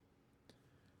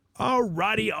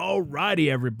Alrighty,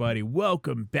 everybody.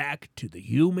 Welcome back to the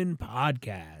Human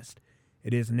Podcast.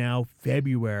 It is now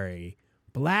February,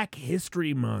 Black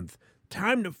History Month.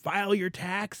 Time to file your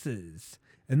taxes.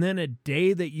 And then a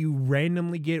day that you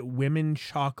randomly get women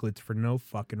chocolates for no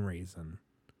fucking reason.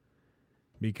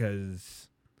 Because,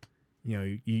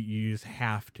 you just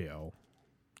have to.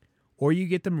 Or you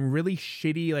get them really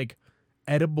shitty, like,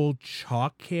 edible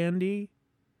chalk candy.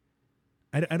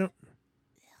 I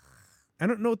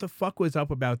don't know what the fuck was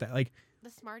up about that. Like the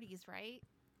Smarties, right?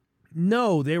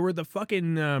 No, they were the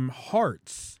fucking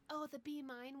hearts. Oh, the Be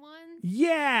Mine ones?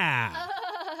 Yeah.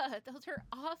 Those are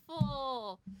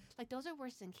awful. Like, those are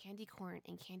worse than candy corn,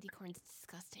 and candy corn's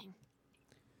disgusting.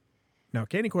 No,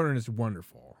 candy corn is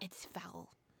wonderful. It's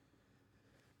foul.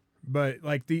 But,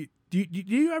 like, do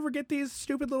you ever get these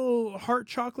stupid little heart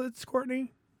chocolates,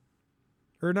 Courtney?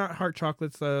 Or not heart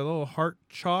chocolates, the little heart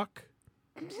chalk?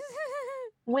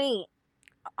 Wait,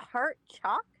 heart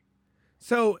chalk?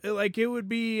 So, like, it would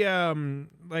be,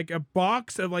 like, a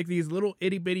box of, like, these little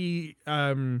itty-bitty,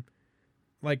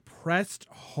 like, pressed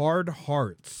hard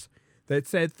hearts that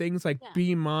said things like,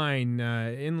 be mine,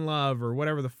 in love, or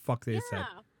whatever the fuck they said.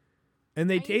 And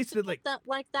they tasted like... That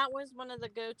was one of the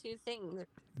go-to things.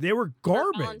 They were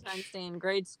garbage. For Valentine's Day in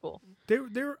grade school. They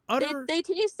were utter... They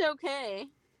taste okay.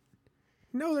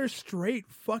 No, they're straight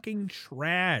fucking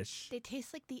trash. They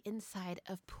taste like the inside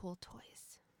of pool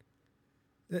toys.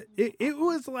 It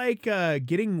was like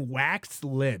getting waxed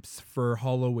lips for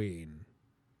Halloween.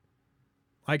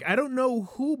 Like, I don't know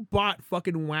who bought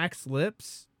fucking wax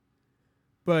lips,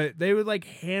 but they would, like,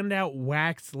 hand out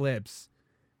wax lips.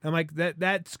 I'm like,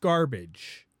 that's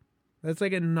garbage. That's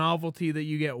like a novelty that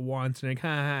you get once, and like,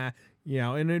 and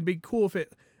it'd be cool if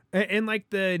it... And like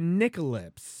the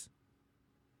Nicolips.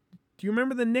 Do you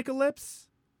remember the Nicolips?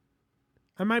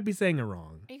 I might be saying it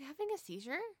wrong. Are you having a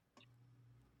seizure?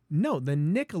 No, the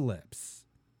Nicolips.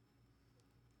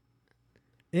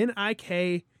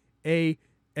 Nikali,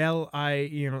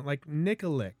 like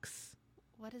Nicolix.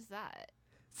 What is that?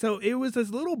 So it was this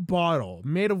little bottle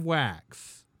made of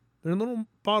wax. They're little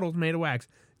bottles made of wax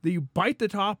that you bite the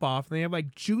top off, and they have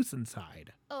like juice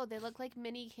inside. Oh, they look like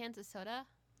mini cans of soda?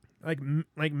 Like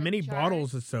mini jars?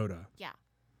 bottles of soda. Yeah.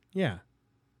 Yeah.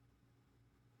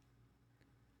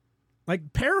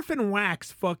 Like paraffin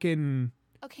wax fucking...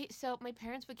 Okay, so my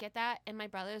parents would get that, and my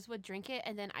brothers would drink it,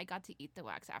 and then I got to eat the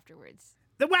wax afterwards.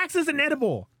 The wax isn't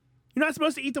edible. You're not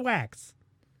supposed to eat the wax.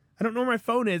 I don't know where my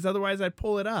phone is, otherwise I'd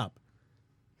pull it up.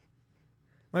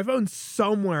 My phone's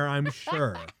somewhere, I'm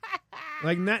sure.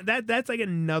 Like that's like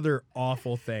another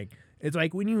awful thing. It's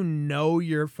like when you know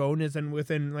your phone isn't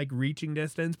within like reaching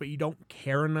distance, but you don't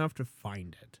care enough to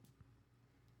find it.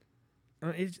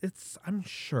 I'm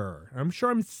sure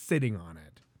I'm sitting on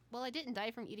it. Well, I didn't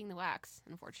die from eating the wax,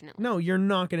 unfortunately. No, you're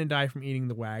not going to die from eating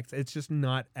the wax. It's just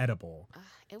not edible.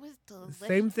 It was delicious.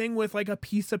 Same thing with like a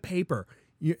piece of paper.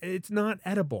 It's not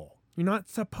edible. You're not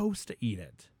supposed to eat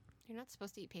it. You're not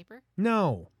supposed to eat paper?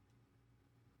 No.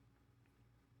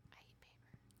 I eat paper.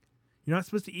 You're not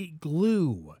supposed to eat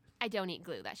glue. I don't eat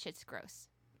glue. That shit's gross.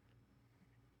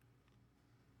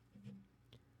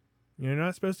 You're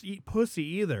not supposed to eat pussy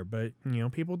either, but,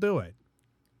 people do it.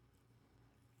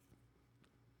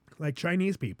 Like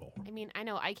Chinese people. I mean, I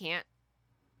know I can't.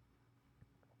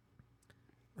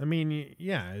 I mean,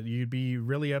 yeah, you'd be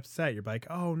really upset. You're like,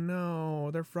 oh no,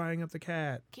 they're frying up the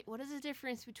cat. Okay, what is the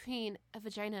difference between a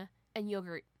vagina and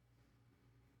yogurt?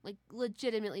 Like,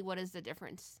 legitimately, what is the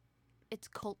difference? It's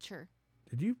culture.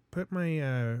 Did you put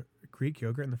my Greek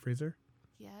yogurt in the freezer?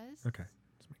 Yes. Okay,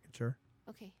 just making sure.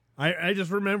 Okay. I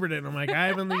just remembered it, and I'm like, I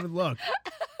haven't even looked.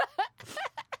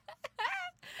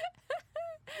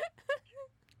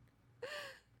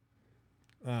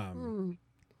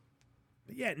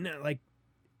 But yeah, no, like,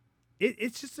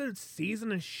 it's just a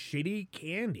season of shitty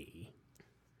candy.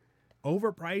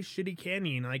 Overpriced shitty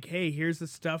candy, and like, hey, here's a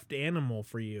stuffed animal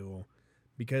for you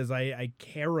because I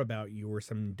care about you or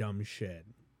some dumb shit.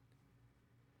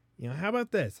 How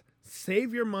about this?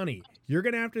 Save your money. You're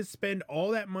going to have to spend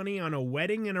all that money on a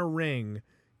wedding and a ring,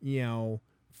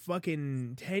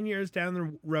 fucking 10 years down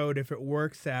the road if it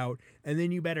works out. And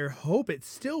then you better hope it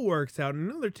still works out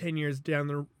another 10 years down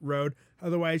the road.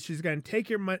 Otherwise, she's going to take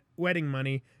your wedding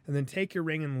money and then take your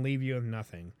ring and leave you with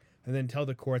nothing. And then tell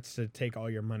the courts to take all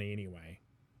your money anyway.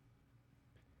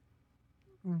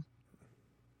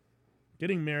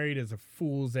 Getting married is a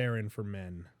fool's errand for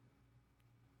men.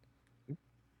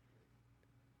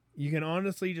 You can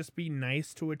honestly just be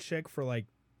nice to a chick for like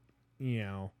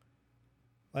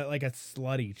like a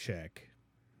slutty chick.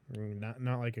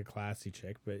 Not like a classy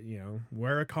chick, but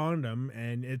wear a condom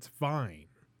and it's fine.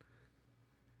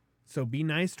 So be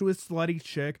nice to a slutty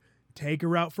chick, take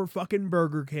her out for fucking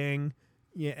Burger King,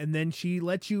 yeah, and then she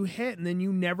lets you hit, and then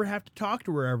you never have to talk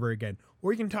to her ever again.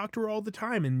 Or you can talk to her all the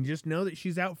time and just know that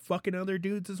she's out fucking other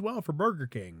dudes as well for Burger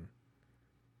King.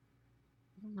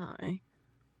 My.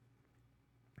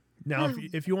 Now,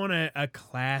 if you want a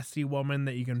classy woman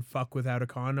that you can fuck without a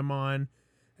condom on,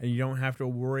 and you don't have to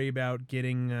worry about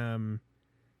getting,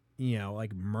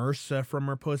 like MRSA from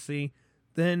her pussy,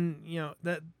 then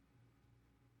that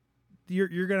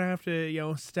you're gonna have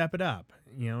to step it up,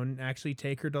 and actually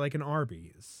take her to like an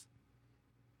Arby's.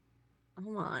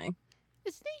 Oh my.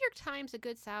 Is New York Times a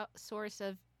good source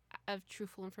of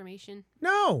truthful information?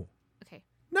 No, Okay.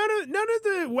 none of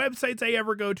the websites I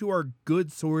ever go to are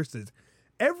good sources.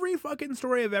 Every fucking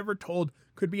story I've ever told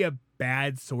could be a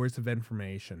bad source of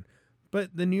information.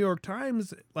 But the New York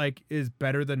Times, is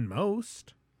better than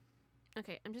most.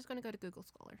 Okay, I'm just going to go to Google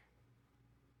Scholar.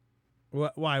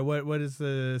 What? Why? What is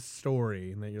the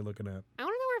story that you're looking at? I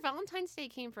want to know where Valentine's Day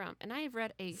came from, and I have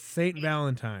read Saint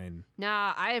Valentine.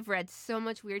 Nah, I have read so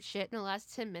much weird shit in the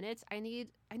last 10 minutes. I need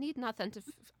an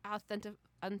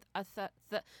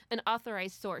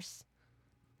authorized source.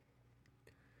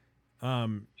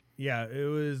 Yeah, it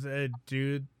was a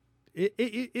dude.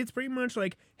 It's pretty much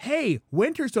like, hey,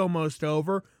 winter's almost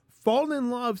over. Fall in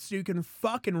love so you can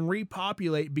fucking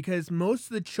repopulate because most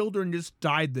of the children just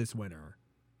died this winter.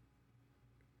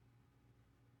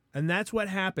 And that's what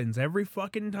happens every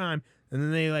fucking time. And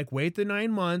then they wait the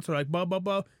 9 months or blah, blah,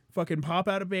 blah, fucking pop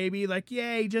out a baby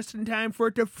yay, just in time for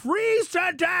it to freeze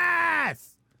to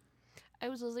death. I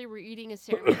was literally reading a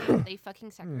ceremony where they fucking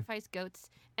sacrifice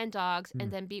goats and dogs and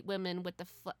then beat women with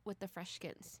the fresh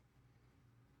skins.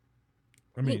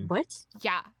 I mean, Wait, what?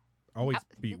 Yeah. always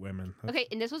beat women. Okay,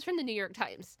 and this was from the New York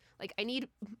Times.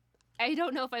 I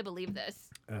don't know if I believe this.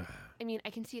 Ugh. I mean, I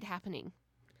can see it happening.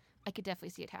 I could definitely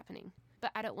see it happening.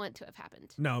 But I don't want it to have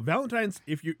happened. No, Valentine's,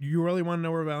 if you really want to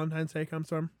know where Valentine's Day comes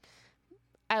from,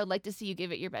 I would like to see you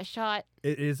give it your best shot.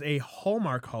 it is a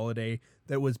Hallmark holiday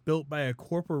that was built by a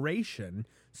corporation.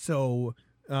 So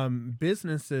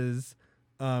businesses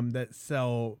that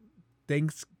sell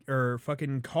things or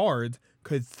fucking cards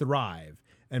could thrive,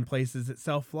 and places that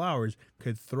sell flowers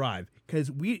could thrive. Because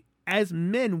we, as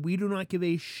men, we do not give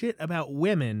a shit about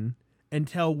women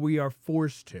until we are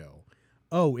forced to.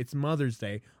 Oh, it's Mother's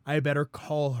Day. I better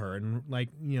call her and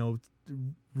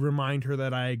remind her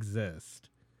that I exist.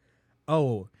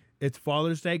 Oh, it's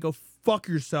Father's Day. Go fuck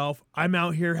yourself. I'm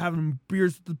out here having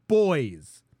beers with the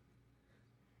boys.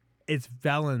 It's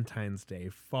Valentine's Day.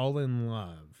 Fall in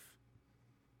love.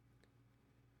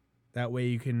 That way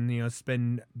you can,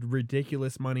 spend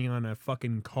ridiculous money on a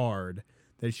fucking card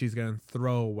that she's going to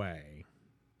throw away.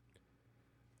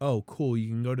 Oh, cool. You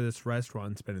can go to this restaurant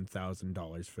and spend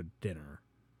 $1,000 for dinner.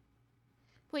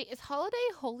 Wait, is holiday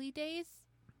holy days?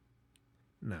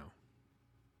 No.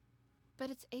 But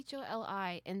it's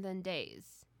HOLI and then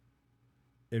days.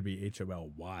 It'd be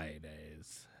HOLY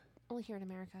days. Only here in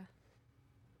America.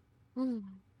 It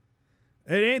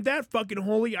ain't that fucking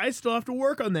holy. I still have to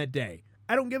work on that day.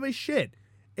 I don't give a shit.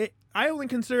 I only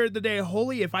consider the day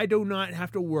holy if I do not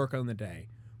have to work on the day.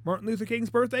 Martin Luther King's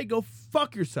birthday, go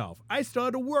fuck yourself. I still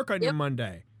had to work on your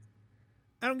Monday.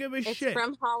 I don't give a shit. It's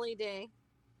from holiday.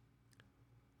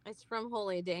 It's from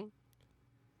holy day.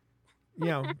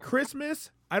 Christmas,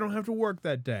 I don't have to work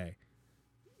that day.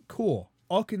 Cool.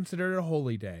 I'll consider it a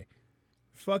holy day.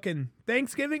 Fucking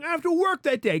Thanksgiving, I have to work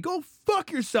that day. Go fuck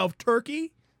yourself,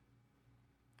 turkey.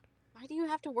 Why do you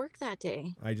have to work that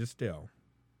day? I just do.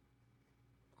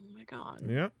 Oh my god.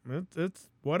 Yep, it's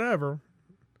whatever.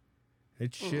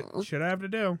 It's shit I have to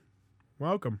do.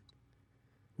 Welcome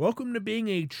to being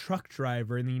a truck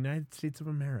driver in the United States of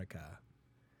America.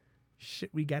 Shit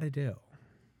we gotta do.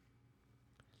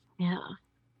 Yeah.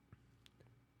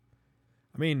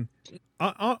 I mean,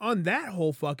 on that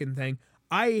whole fucking thing,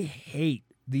 I hate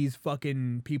these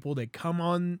fucking people that come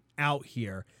on out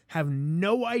here, have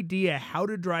no idea how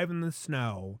to drive in the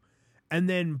snow, and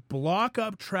then block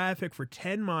up traffic for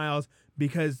 10 miles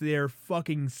because they're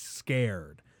fucking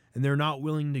scared and they're not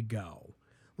willing to go.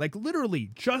 Literally,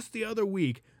 just the other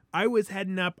week, I was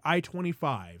heading up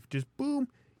I-25. Just boom,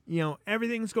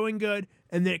 everything's going good,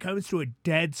 and then it comes to a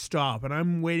dead stop, and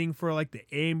I'm waiting for the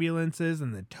ambulances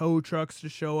and the tow trucks to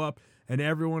show up and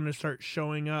everyone to start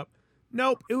showing up.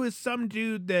 Nope, it was some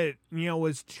dude that,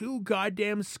 was too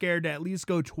goddamn scared to at least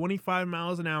go 25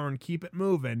 miles an hour and keep it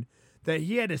moving, that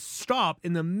he had to stop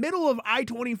in the middle of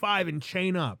I-25 and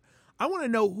chain up. I want to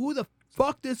know who the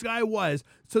fuck this guy was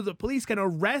so the police can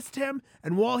arrest him,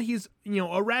 and while he's,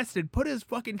 arrested, put his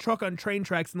fucking truck on train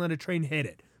tracks and let a train hit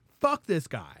it. Fuck this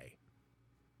guy.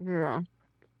 Yeah.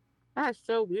 That's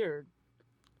so weird.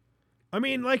 I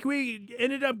mean, like, we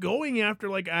ended up going after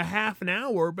like a half an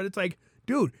hour, but it's like,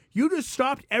 dude, you just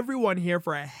stopped everyone here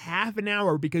for a half an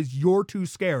hour because you're too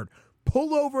scared.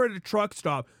 Pull over at a truck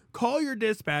stop, call your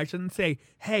dispatch and say,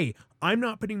 hey, I'm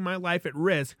not putting my life at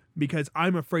risk because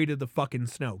I'm afraid of the fucking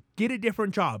snow. Get a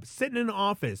different job. Sit in an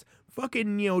office.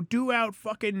 Fucking, do out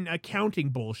fucking accounting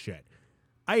bullshit.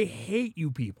 I hate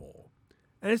you people.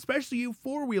 And especially you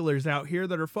four-wheelers out here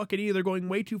that are fucking either going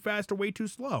way too fast or way too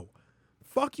slow.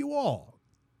 Fuck you all.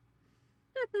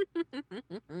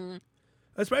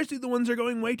 Especially the ones that are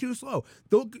going way too slow.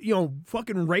 They'll,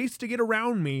 fucking race to get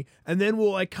around me, and then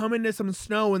we'll, like, come into some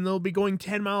snow, and they'll be going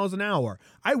 10 miles an hour.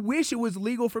 I wish it was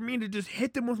legal for me to just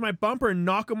hit them with my bumper and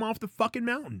knock them off the fucking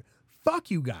mountain. Fuck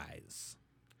you guys.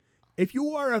 If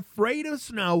you are afraid of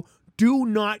snow, do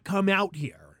not come out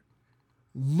here.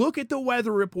 Look at the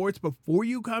weather reports before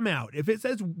you come out. If it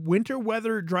says winter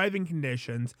weather driving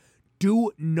conditions,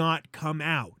 do not come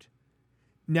out.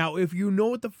 Now, if you know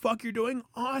what the fuck you're doing,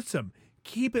 awesome.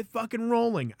 Keep it fucking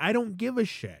rolling. I don't give a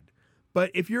shit.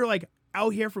 But if you're like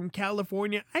out here from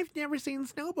California, I've never seen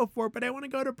snow before, but I want to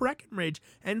go to Breckenridge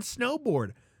and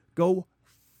snowboard. Go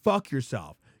fuck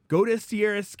yourself. Go to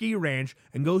Sierra Ski Ranch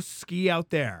and go ski out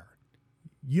there.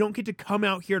 You don't get to come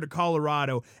out here to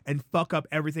Colorado and fuck up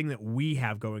everything that we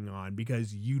have going on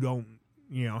because you don't,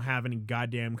 have any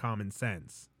goddamn common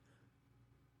sense.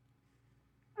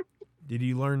 Did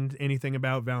you learn anything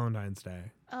about Valentine's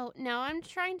Day? Oh, no, I'm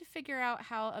trying to figure out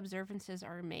how observances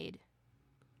are made.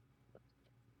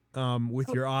 With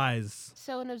your eyes.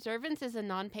 So an observance is a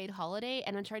non-paid holiday,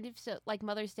 and I'm trying to, like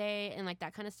Mother's Day and like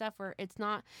that kind of stuff where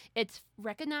it's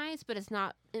recognized, but it's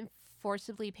not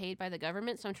forcibly paid by the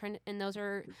government. So I'm trying to, and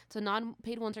so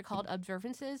non-paid ones are called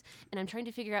observances, and I'm trying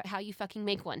to figure out how you fucking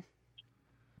make one.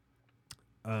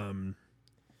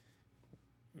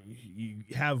 You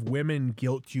have women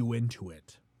guilt you into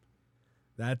it.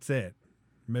 That's it.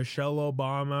 Michelle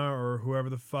Obama or whoever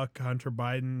the fuck Hunter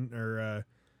Biden or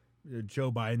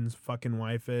Joe Biden's fucking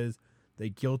wife is, they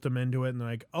guilt them into it and they're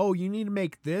like, oh, you need to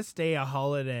make this day a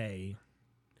holiday.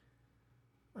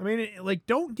 I mean,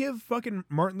 don't give fucking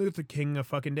Martin Luther King a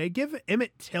fucking day. Give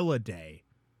Emmett Till a day.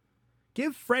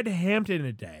 Give Fred Hampton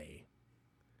a day.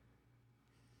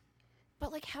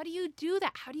 But, like, how do you do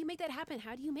that? How do you make that happen?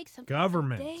 How do you make something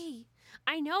Government. a day?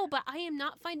 I know, but I am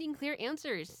not finding clear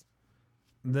answers.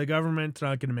 The government's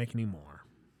not going to make any more.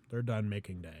 They're done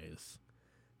making days.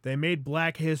 They made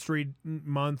Black History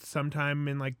Month sometime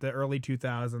in, like, the early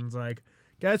 2000s. Like,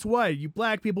 guess what? You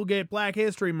black people get Black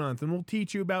History Month, and we'll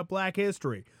teach you about Black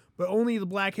history. But only the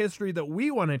Black history that we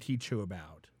want to teach you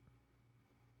about.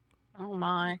 Oh,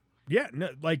 my. Yeah, no,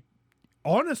 like,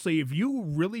 honestly, if you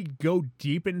really go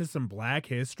deep into some Black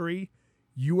history,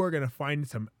 you are going to find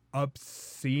some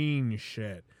obscene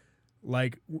shit.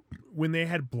 Like, when they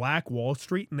had Black Wall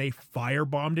Street and they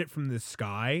firebombed it from the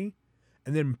sky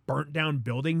and then burnt down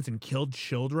buildings and killed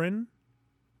children.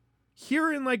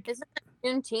 Here in, like... Isn't it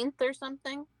Juneteenth or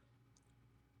something?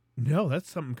 No, that's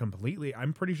something completely...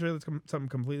 I'm pretty sure that's something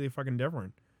completely fucking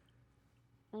different.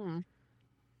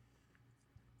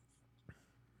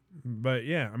 But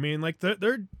yeah, I mean, like,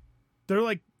 they're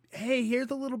like, hey,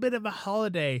 here's a little bit of a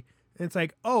holiday. And it's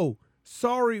like, oh,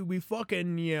 sorry, we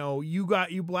fucking, you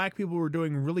black people were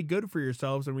doing really good for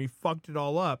yourselves and we fucked it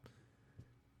all up.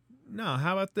 No,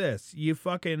 how about this? You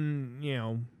fucking,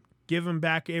 give them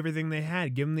back everything they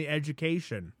had. Give them the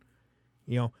education.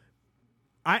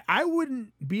 I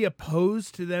wouldn't be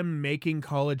opposed to them making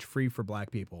college free for black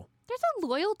people. There's a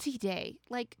loyalty day,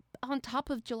 like, on top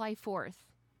of July 4th.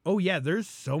 Oh, yeah, there's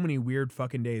so many weird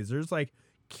fucking days. There's, like,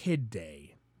 Kid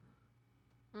Day.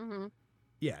 Mm-hmm.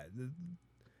 Yeah.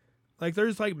 Like,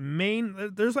 there's, like,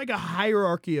 there's, like, a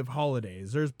hierarchy of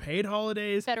holidays. There's paid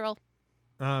holidays. Federal.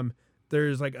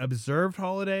 There's, like, observed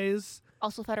holidays.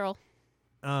 Also federal.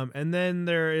 And then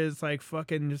there is, like,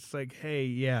 fucking just, like, hey,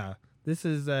 yeah, this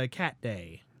is Cat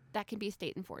Day. That can be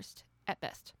state enforced, at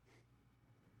best.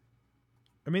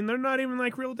 I mean, they're not even,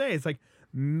 like, real days. Like,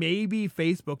 maybe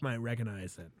Facebook might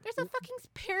recognize it. There's a fucking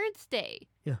Parents' Day.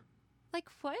 Yeah. Like,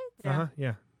 what?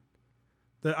 Yeah.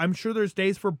 I'm sure there's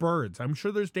days for birds. I'm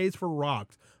sure there's days for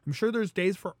rocks. I'm sure there's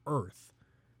days for Earth.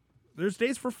 There's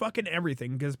days for fucking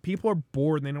everything because people are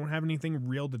bored and they don't have anything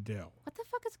real to do. What the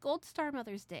fuck is Gold Star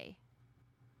Mother's Day?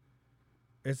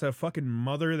 It's a fucking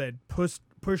mother that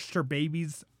pushed her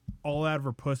babies all out of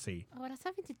her pussy. Oh, it has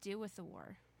something to do with the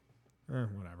war.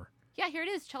 Whatever. Yeah, here it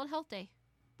is. Child Health Day.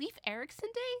 Leif Erikson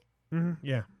Day? Mm-hmm,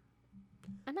 yeah.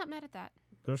 I'm not mad at that.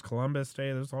 There's Columbus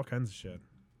Day. There's all kinds of shit.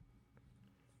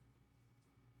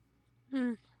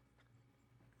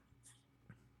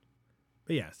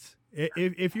 But yes,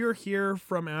 if you're here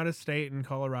from out of state in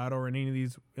Colorado or any of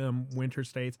these winter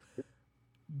states,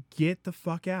 get the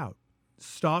fuck out.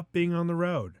 Stop being on the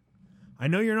road. I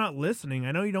know you're not listening.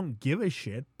 I know you don't give a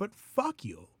shit, but fuck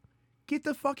you. Get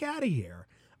the fuck out of here.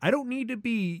 I don't need to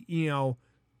be,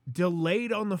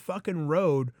 delayed on the fucking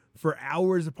road for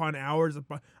hours upon hours.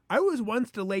 I was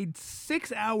once delayed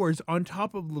 6 hours on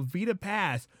top of Levita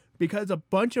Pass because a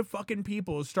bunch of fucking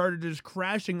people started just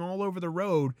crashing all over the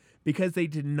road because they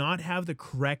did not have the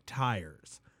correct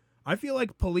tires. I feel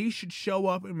like police should show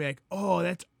up and be like, oh,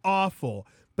 that's awful,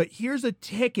 but here's a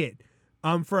ticket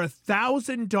for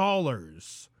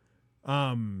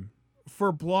 $1,000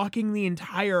 for blocking the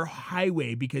entire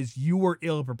highway because you were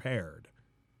ill prepared.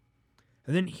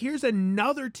 And then here's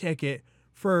another ticket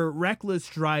for reckless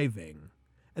driving.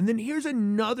 And then here's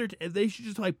another. They should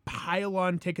just like pile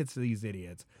on tickets to these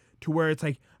idiots to where it's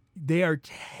like they are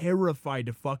terrified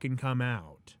to fucking come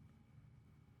out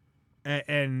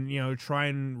and try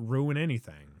and ruin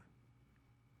anything.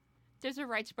 There's a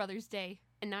Wrights Brothers Day,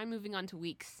 and now I'm moving on to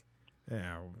weeks.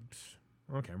 Yeah.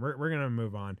 Okay, we're gonna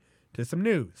move on to some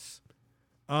news.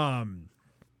 To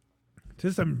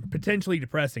some potentially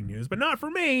depressing news, but not for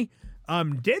me.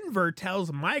 Denver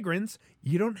tells migrants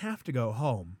you don't have to go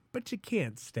home, but you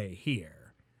can't stay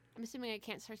here. I'm assuming I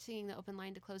can't start singing the open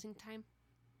line to closing time.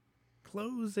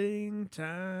 Closing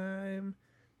time.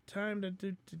 Time to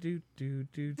do.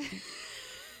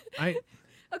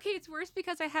 Okay, it's worse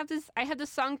because I have this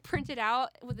song printed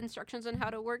out with instructions on how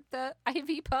to work the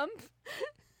IV pump.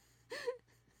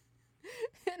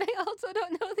 And I also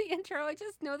don't know the intro, I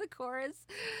just know the chorus.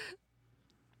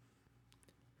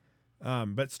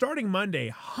 But starting Monday,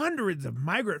 hundreds of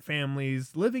migrant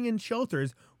families living in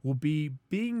shelters will be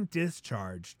being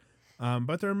discharged.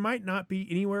 But there might not be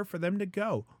anywhere for them to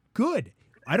go. Good.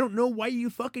 I don't know why you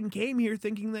fucking came here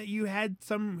thinking that you had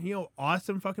some,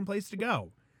 awesome fucking place to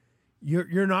go.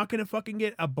 You're not going to fucking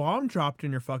get a bomb dropped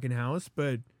in your fucking house,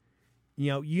 but,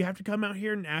 you have to come out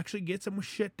here and actually get some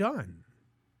shit done.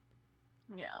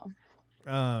 Yeah.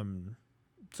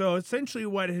 So essentially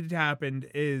what had happened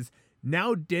is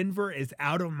now Denver is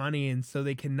out of money, and so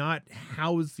they cannot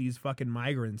house these fucking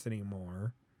migrants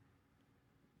anymore.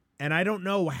 And I don't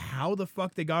know how the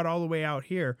fuck they got all the way out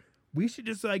here. We should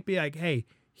just be like, hey,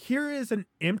 here is an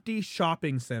empty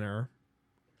shopping center.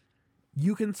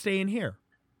 You can stay in here.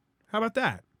 How about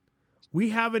that? We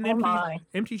have an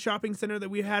empty shopping center that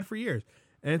we've had for years.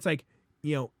 And it's like,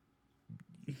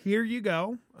 here you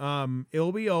go.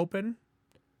 It'll be open.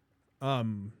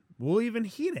 We'll even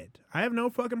heat it. I have no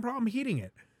fucking problem heating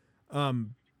it.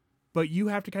 But you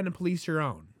have to kind of police your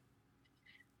own.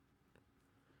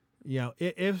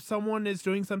 If someone is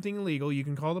doing something illegal, you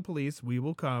can call the police. We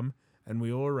will come and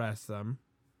we will arrest them.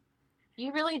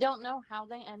 You really don't know how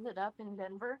they ended up in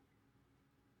Denver?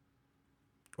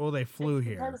 Well, they flew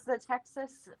here. Because the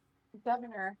Texas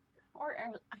governor,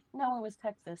 no, it was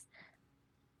Texas.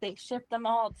 They shipped them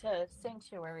all to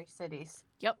sanctuary cities.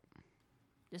 Yep.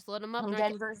 Just let them up. And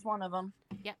Denver's one of them.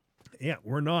 Yep. Yeah,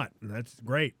 we're not. That's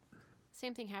great.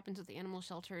 Same thing happens with the animal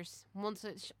shelters. Once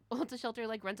a shelter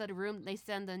runs out of room, they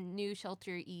send the new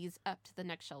shelterees up to the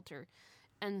next shelter,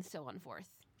 and so on forth.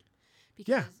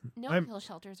 Because no-kill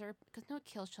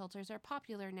shelters are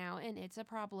popular now, and it's a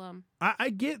problem.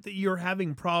 I get that you're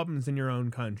having problems in your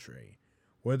own country,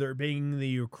 whether it being the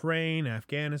Ukraine,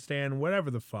 Afghanistan,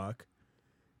 whatever the fuck,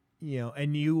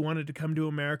 and you wanted to come to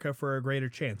America for a greater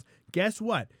chance. Guess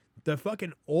what? The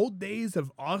fucking old days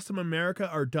of awesome America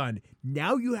are done.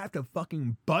 Now you have to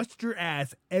fucking bust your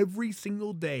ass every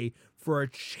single day for a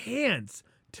chance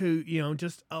to,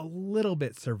 just a little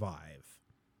bit survive.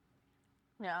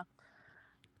 Yeah.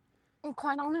 And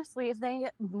quite honestly, if they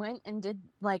went and did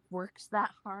works that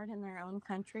hard in their own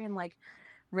country and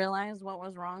realized what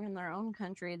was wrong in their own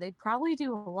country, they'd probably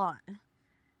do a lot.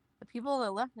 The people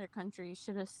that left their country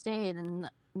should have stayed and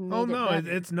made it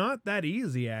better. It's not that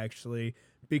easy actually,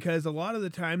 because a lot of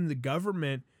the time the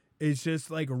government is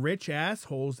just rich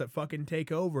assholes that fucking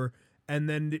take over and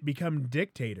then become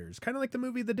dictators, kind of like the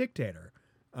movie The Dictator.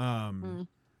 And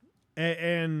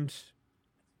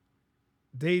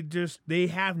they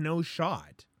have no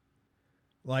shot.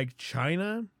 Like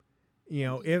China,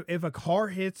 if a car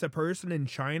hits a person in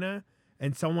China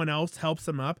and someone else helps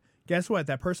them up, guess what?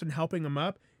 That person helping them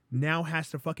up now has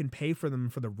to fucking pay for them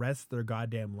for the rest of their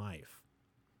goddamn life.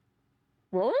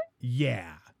 What?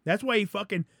 Yeah. That's why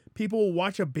people will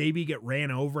watch a baby get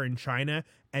ran over in China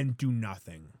and do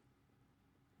nothing.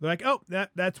 They're like, oh,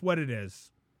 that's what it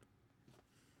is.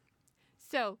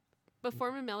 So,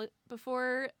 before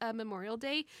Memorial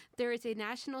Day, there is a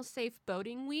National Safe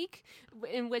Boating Week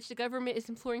in which the government is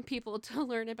imploring people to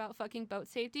learn about fucking boat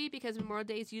safety because Memorial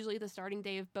Day is usually the starting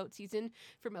day of boat season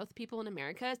for most people in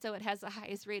America. So it has the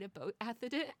highest rate of boat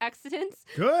accidents.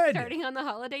 Good. Starting on the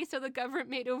holiday. So the government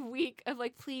made a week of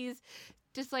like, please,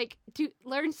 just like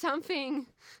learn something.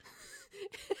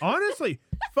 Honestly,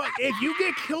 fuck, if you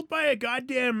get killed by a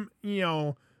goddamn,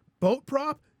 boat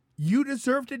prop, you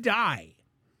deserve to die.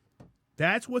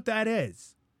 That's what that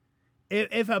is.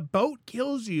 If a boat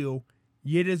kills you,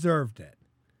 you deserved it.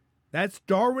 That's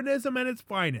Darwinism at its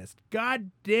finest.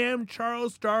 Goddamn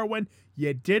Charles Darwin,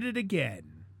 you did it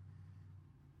again.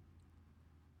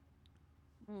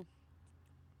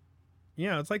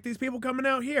 It's like these people coming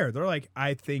out here. They're like,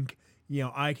 I think,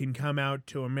 I can come out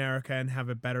to America and have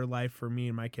a better life for me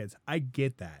and my kids. I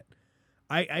get that.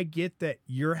 I get that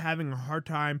you're having a hard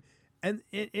time. And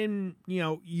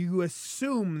you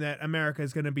assume that America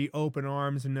is going to be open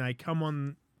arms and like,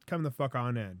 come the fuck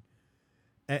on in,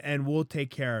 and we'll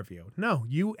take care of you. No,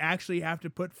 you actually have to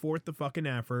put forth the fucking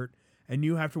effort, and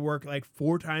you have to work like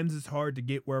 4 times as hard to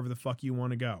get wherever the fuck you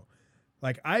want to go.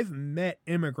 Like I've met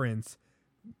immigrants,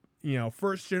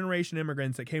 first generation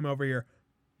immigrants that came over here,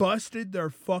 busted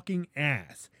their fucking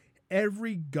ass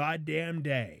every goddamn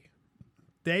day.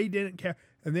 They didn't care,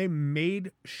 and they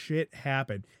made shit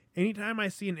happen. Anytime I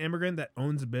see an immigrant that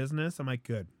owns a business, I'm like,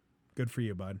 good for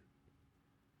you, bud.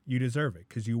 You deserve it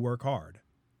because you work hard.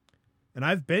 And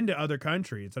I've been to other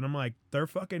countries, and I'm like, their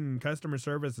fucking customer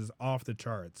service is off the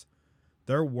charts.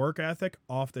 Their work ethic,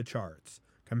 off the charts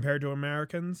compared to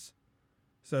Americans.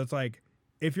 So it's like,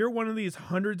 if you're one of these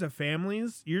hundreds of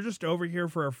families, you're just over here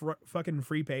for a fucking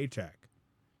free paycheck.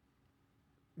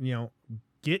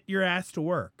 Get your ass to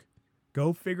work.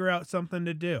 Go figure out something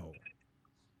to do.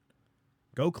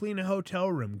 Go clean a hotel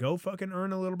room. Go fucking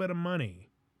earn a little bit of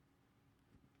money.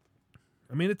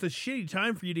 I mean, it's a shitty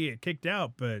time for you to get kicked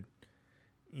out, but,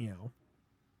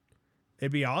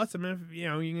 it'd be awesome if, you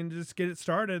can just get it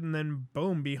started and then,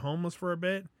 boom, be homeless for a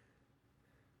bit.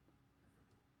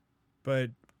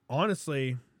 But,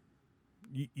 honestly,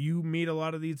 you meet a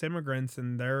lot of these immigrants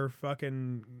and they're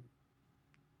fucking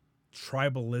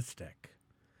tribalistic.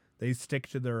 They stick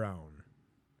to their own.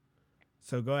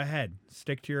 So go ahead,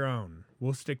 stick to your own.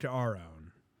 We'll stick to our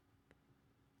own.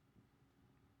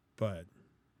 But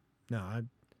no,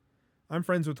 I'm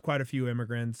friends with quite a few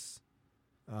immigrants,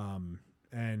 and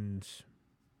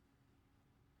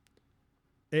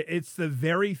it's the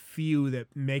very few that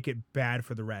make it bad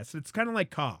for the rest. It's kind of like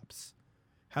cops.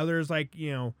 How there's like,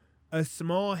 a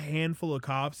small handful of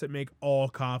cops that make all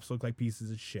cops look like pieces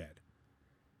of shit.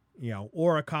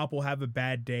 Or a cop will have a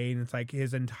bad day and it's like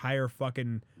his entire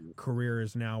fucking career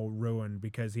is now ruined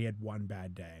because he had one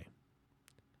bad day.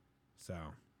 So,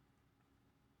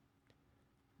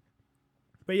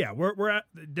 but yeah,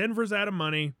 Denver's out of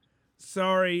money.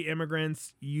 Sorry,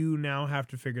 immigrants, you now have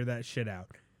to figure that shit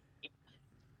out.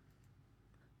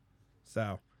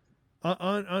 So,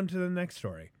 on to the next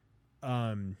story.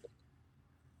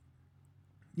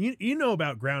 You know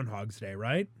about Groundhog's Day,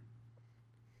 right?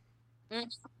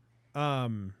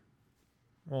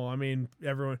 Well, I mean,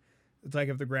 everyone, it's like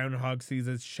if the groundhog sees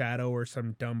its shadow or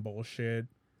some dumb bullshit.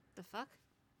 The fuck?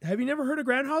 Have you never heard of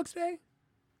Groundhog's Day?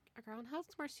 Are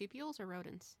groundhogs marsupials or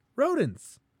rodents?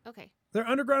 Rodents. Okay. They're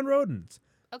underground rodents.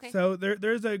 Okay. So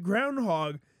there's a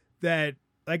groundhog that,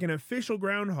 like an official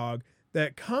groundhog,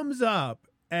 that comes up,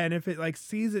 and if it like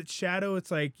sees its shadow,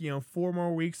 it's like, 4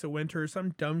 more weeks of winter or some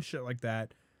dumb shit like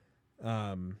that.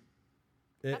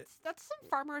 That's some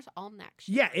Farmer's Almanac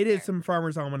shit. Yeah, it is some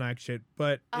Farmer's Almanac shit,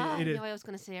 but I knew I was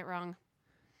going to say it wrong.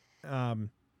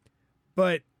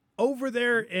 But over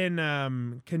there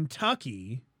in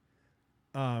Kentucky,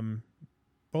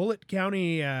 Bullitt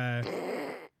County,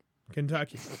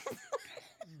 Kentucky.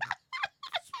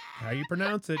 How you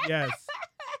pronounce it? Yes.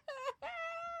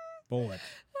 Bullitt.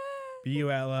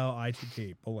 Bullitt.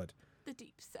 Bullitt. The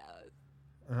deep south.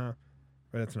 Uh-huh.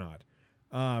 But it's not.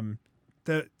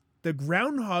 The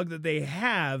groundhog that they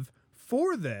have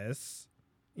for this,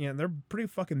 they're pretty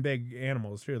fucking big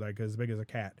animals too, like as big as a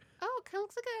cat. Oh, it kind of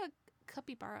looks like a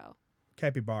capybara.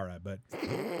 Capybara, but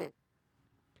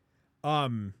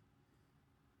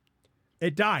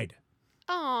it died.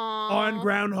 Aww. On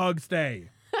Groundhog's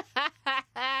Day. Oh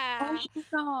my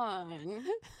god.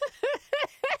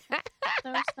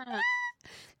 So sad.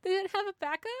 They didn't have a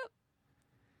backup?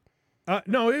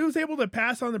 No, it was able to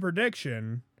pass on the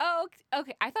prediction. Oh,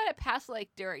 okay. I thought it passed like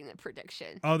during the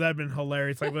prediction. Oh, that'd been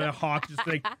hilarious. Like with a hawk just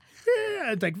like,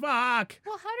 yeah, it's like, fuck.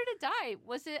 Well, how did it die?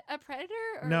 Was it a predator?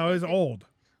 Or No, it was old.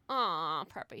 Aw,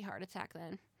 probably heart attack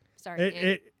then.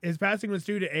 Sorry. His passing was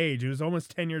due to age. He was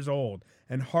almost 10 years old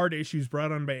and heart issues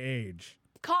brought on by age.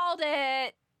 Called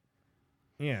it.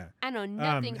 Yeah. I know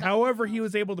nothing. About However, he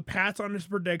was able to pass on his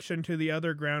prediction to the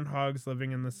other groundhogs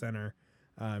living in the center.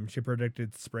 She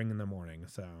predicted spring in the morning.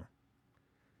 So,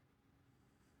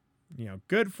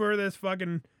 good for this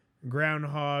fucking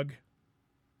groundhog.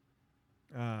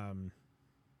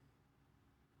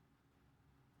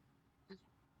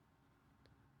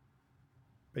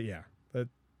 But yeah,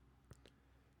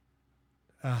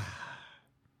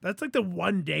 that's like the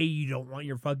one day you don't want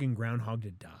your fucking groundhog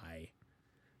to die.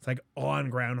 It's like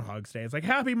on Groundhog's Day. It's like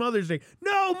Happy Mother's Day.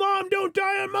 No, Mom, don't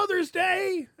die on Mother's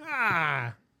Day.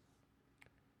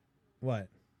 What?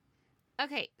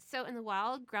 Okay, so in the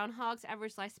wild, groundhogs'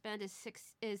 average lifespan is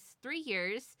 3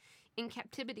 years. In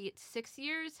captivity, it's 6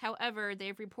 years. However,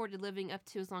 they've reported living up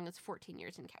to as long as 14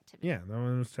 years in captivity. Yeah, that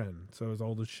one was 10, so it was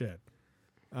old as shit.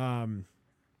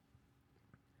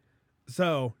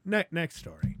 So next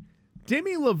story,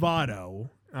 Demi Lovato,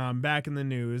 back in the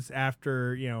news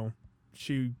after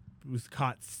she was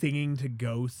caught singing to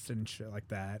ghosts and shit like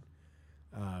that.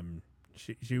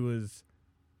 She was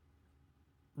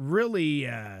really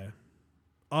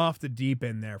off the deep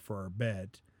end there for a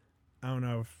bit. I don't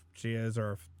know if she is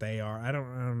or if they are. I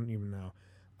don't even know.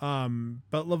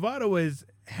 But Lovato was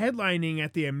headlining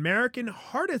at the American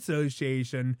Heart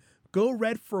Association Go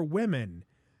Red for Women.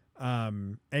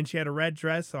 And she had a red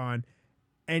dress on,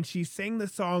 and she sang the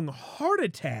song Heart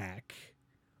Attack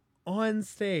on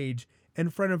stage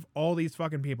in front of all these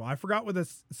fucking people. I forgot what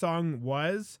this song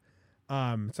was. So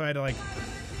I had to like...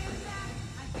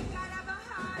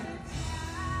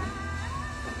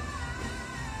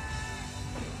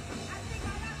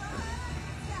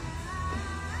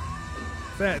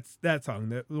 That's that song,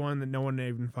 the one that no one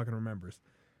even fucking remembers.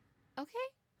 Okay.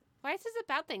 Why is this a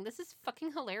bad thing? This is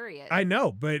fucking hilarious. I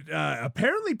know, but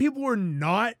apparently people were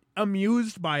not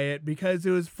amused by it because it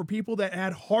was for people that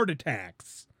had heart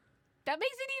attacks. That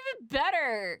makes it even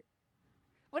better.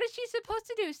 What is she supposed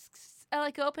to do?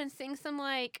 Like go up and sing some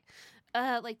like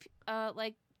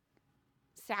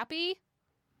sappy?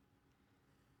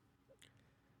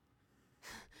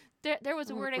 There was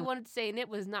a word I wanted to say and it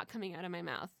was not coming out of my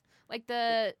mouth. Like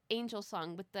the Angel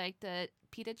song with the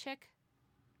PETA chick.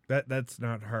 That's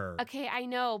not her. Okay, I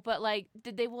know, but like,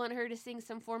 did they want her to sing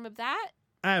some form of that?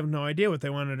 I have no idea what they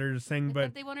wanted her to sing,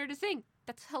 but they want her to sing.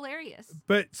 That's hilarious.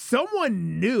 But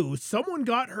someone knew. Someone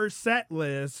got her set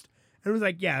list and was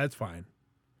like, "Yeah, that's fine."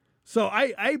 So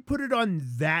I put it on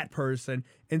that person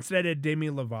instead of Demi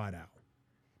Lovato.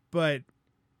 But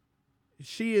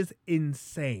she is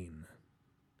insane.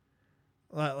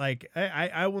 Like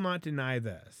I will not deny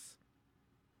this.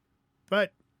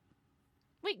 But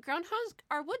wait, groundhogs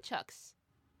are woodchucks.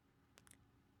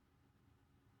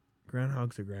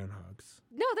 Groundhogs are groundhogs.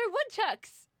 No, they're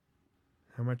woodchucks.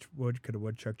 How much wood could a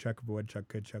woodchuck chuck if a woodchuck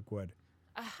could chuck wood?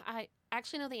 I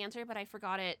actually know the answer, but I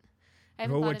forgot it. I If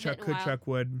haven't a thought woodchuck of it in a could while. chuck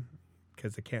wood,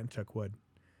 because they can't chuck wood.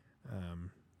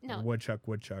 No. Woodchuck.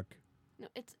 No,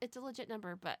 it's a legit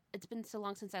number, but it's been so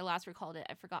long since I last recalled it,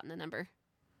 I've forgotten the number.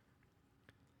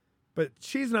 But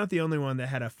she's not the only one that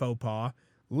had a faux pas.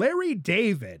 Larry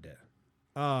David,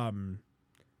 of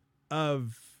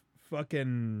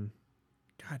fucking,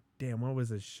 god damn, what was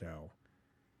his show?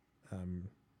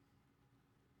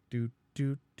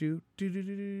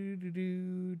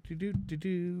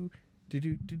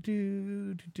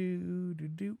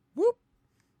 Whoop.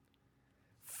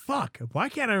 Fuck. Why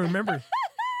can't I remember?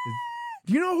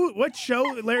 Do you know what show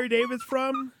Larry David's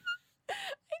from? I know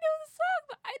the song,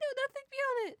 but I know nothing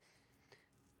beyond it.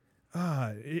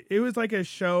 It was like a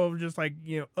show of just like,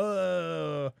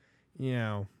 Like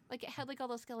it had like all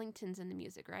those skeletons in the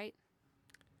music, right?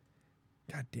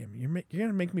 God damn, you're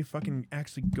gonna make me fucking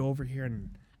actually go over here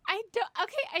and...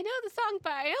 Okay, I know the song,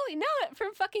 but I only know it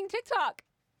from fucking TikTok.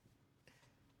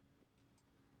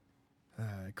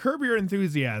 Curb Your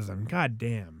Enthusiasm. God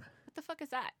damn. What the fuck is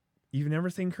that? You've never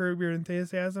seen Curb Your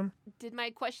Enthusiasm? Did my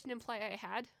question imply I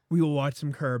had? We will watch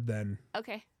some Curb then.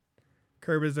 Okay.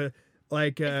 Curb is a,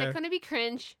 like... Is it going to be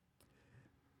cringe?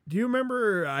 Do you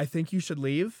remember I Think You Should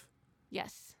Leave?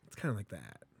 Yes. It's kind of like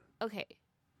that. Okay,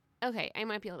 I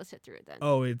might be able to sit through it then.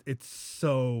 Oh, it's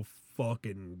so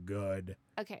fucking good.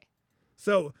 Okay.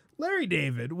 So Larry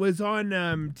David was on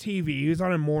TV. He was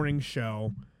on a morning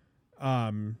show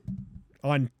on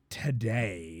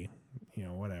Today,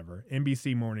 whatever,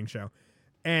 NBC morning show.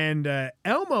 And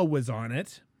Elmo was on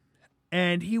it,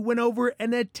 and he went over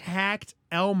and attacked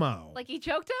Elmo. Like he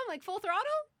choked him, like full throttle?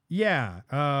 Yeah.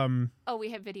 Oh,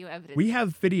 we have video evidence. We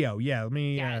have video. Yeah, let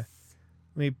me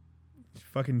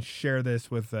fucking share this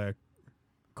with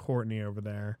Courtney over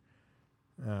there.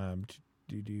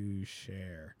 Do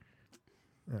share.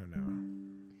 I don't know.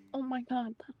 Oh my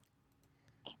god.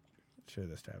 Share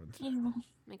this happens. Oh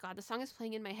my God, the song is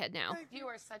playing in my head now. You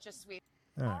are such a sweet.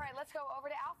 All All right. right, let's go over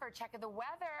to Al for a check of the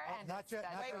weather. And Not yet.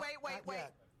 Not wait, yet, wait, wait, not wait.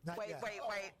 yet, not Wait, yet. wait,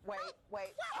 wait, wait,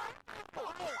 wait.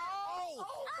 Oh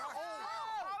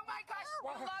my gosh,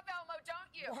 you love Elmo,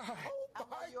 don't you?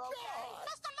 Elmo, you okay?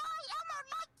 Mr. Larry, Elmo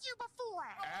liked you before.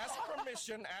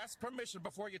 Ask permission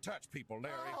before you touch people,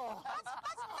 Larry. Let's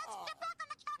get back on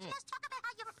the couch and let's talk about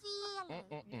how you're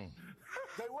feeling.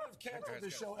 They would have canceled the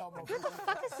show, Elmo.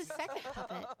 What is the second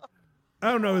puppet?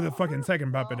 I don't know who the fucking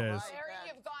second puppet is. Larry,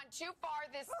 you've gone too far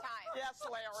this time. Yes,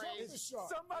 Larry.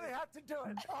 Somebody had to do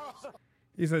it.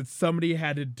 He said somebody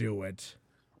had to do it.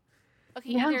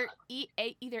 Okay, Yeah.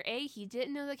 either A, he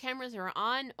didn't know the cameras were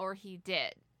on, or he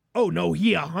did. Oh no,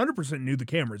 he 100% knew the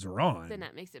cameras were on. Then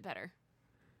that makes it better.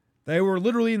 They were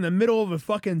literally in the middle of a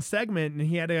fucking segment, and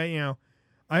he had to,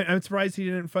 I'm surprised he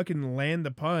didn't fucking land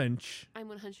the punch. I'm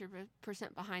 100%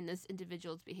 behind this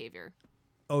individual's behavior.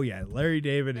 Oh yeah, Larry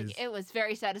David is. Like, it was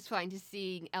very satisfying to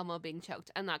see Elmo being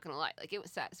choked. I'm not gonna lie, like it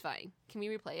was satisfying. Can we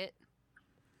replay it?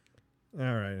 All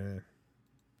right.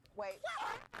 Wait.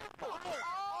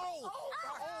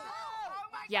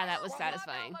 Yeah, that was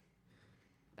satisfying.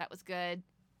 That was good.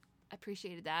 I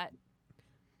appreciated that.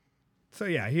 So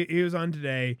yeah, he was on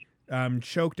today.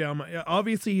 Choked Elmo.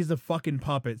 Obviously, he's a fucking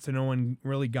puppet, so no one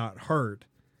really got hurt.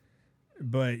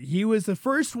 But he was the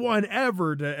first one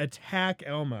ever to attack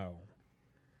Elmo.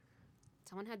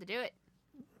 Someone had to do it.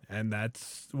 And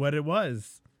that's what it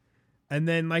was. And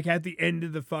then, like, at the end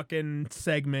of the fucking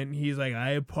segment, he's like,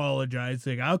 I apologize.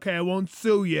 Like, okay, I won't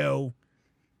sue you.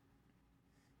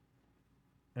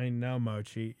 I know,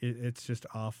 Mochi. It's just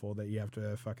awful that you have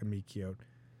to fucking be cute.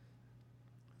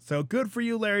 So good for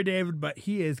you, Larry David, but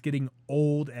he is getting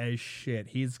old as shit.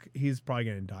 He's probably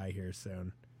going to die here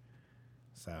soon.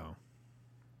 So.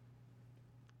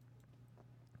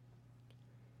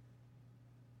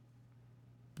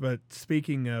 But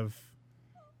speaking of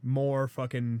more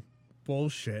fucking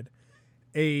bullshit,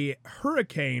 a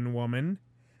hurricane woman,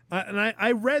 and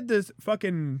I read this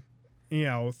fucking,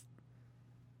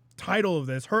 title of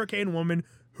this, hurricane woman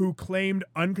who claimed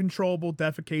uncontrollable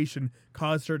defecation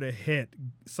caused her to hit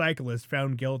cyclist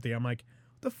found guilty. I'm like,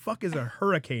 what the fuck is a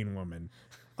hurricane woman?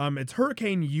 It's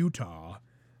Hurricane Utah.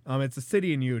 It's a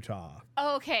city in Utah.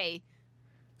 Okay.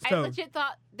 So, I legit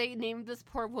thought they named this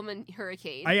poor woman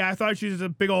Hurricane. I thought she was a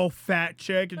big old fat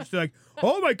chick, and she's like,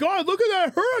 oh my god, look at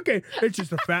that hurricane. It's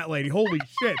just a fat lady. Holy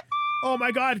shit. Oh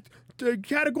my god,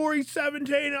 category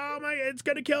 17. Oh my, it's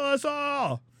gonna kill us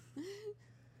all.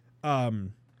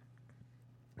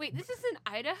 Wait, this is in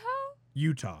Idaho?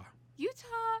 Utah.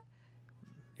 Utah?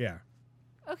 Yeah.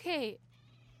 Okay.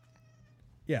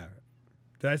 Yeah.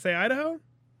 Did I say Idaho?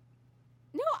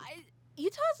 No,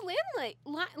 Utah's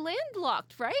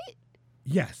landlocked, right?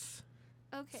 Yes.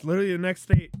 Okay. It's literally the next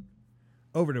state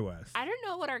over to us. I don't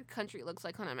know what our country looks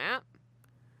like on a map.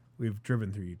 We've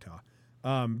driven through Utah.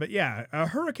 But yeah, a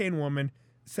hurricane woman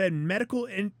said medical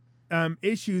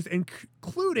issues,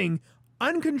 including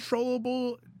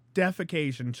uncontrollable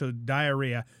defecation, so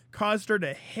diarrhea, caused her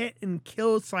to hit and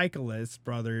kill cyclist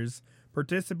brothers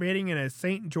participating in a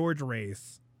St. George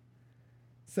race.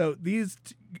 So these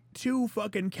two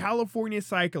fucking California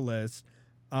cyclists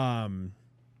were...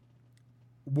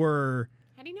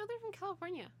 How do you know they're from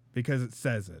California? Because it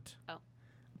says it. Oh.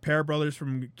 Pair of brothers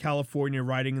from California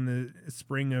riding in the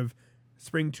spring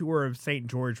tour of St.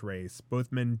 George race.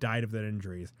 Both men died of their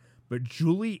injuries. But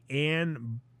Julie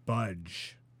Ann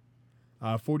Budge,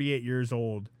 48 years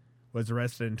old, was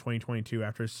arrested in 2022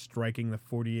 after striking the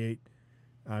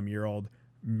 48-year-old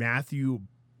Matthew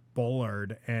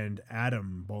Bullard and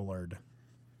Adam Bullard.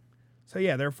 So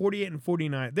yeah, they're 48 and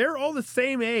 49. They're all the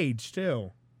same age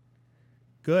too.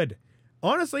 Good.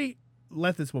 Honestly,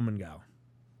 let this woman go.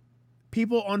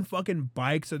 People on fucking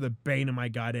bikes are the bane of my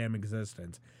goddamn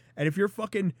existence. And if you're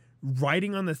fucking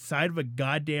riding on the side of a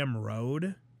goddamn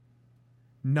road,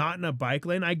 not in a bike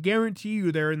lane, I guarantee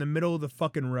you they're in the middle of the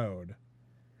fucking road.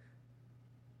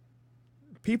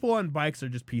 People on bikes are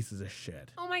just pieces of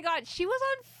shit. Oh my god, she was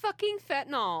on fucking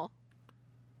fentanyl.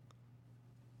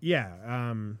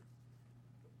 Yeah,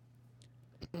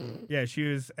 yeah,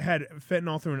 she had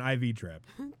fentanyl through an IV drip.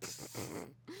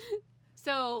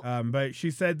 So, But she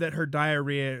said that her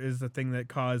diarrhea is the thing that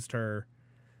caused her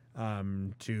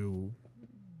to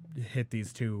hit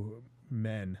these two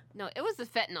men. no, it was the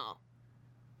fentanyl.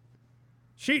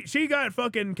 She got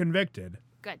fucking convicted.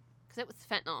 Good, because it was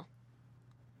fentanyl.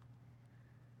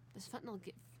 Does fentanyl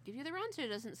give you the runs, or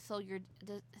doesn't slow your...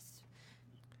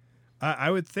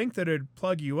 I would think that it'd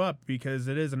plug you up because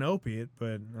it is an opiate,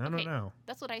 but I don't Okay. know.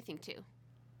 That's what I think too.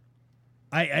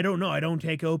 I don't know. I don't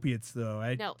take opiates though.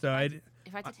 No, So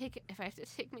if I have to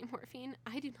take my morphine,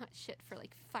 I do not shit for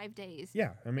like 5 days.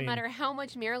 yeah. I mean, no matter how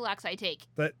much Miralax I take.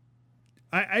 but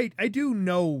I do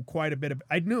know quite a bit of.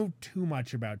 I know too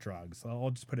much about drugs.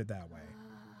 I'll just put it that way.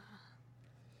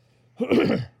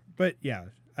 But yeah,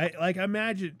 I like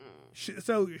imagine.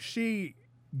 So she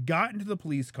got into the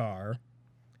police car,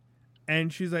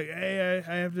 and she's like, "Hey,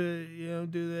 I have to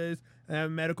do this. I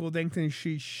have medical things," and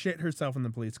she shit herself in the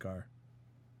police car.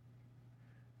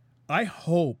 I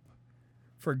hope,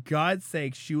 for God's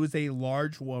sake, she was a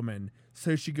large woman,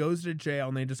 so she goes to jail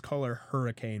and they just call her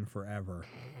Hurricane forever.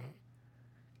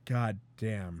 God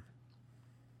damn.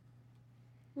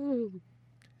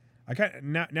 I can't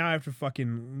now I have to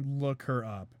fucking look her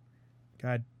up.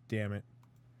 God damn it.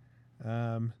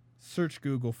 Search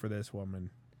Google for this woman.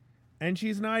 And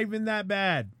she's not even that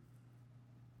bad.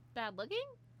 Bad looking?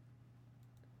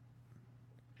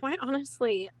 Quite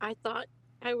honestly, I thought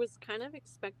I was kind of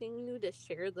expecting you to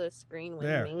share the screen with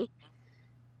There. me.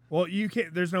 Well, you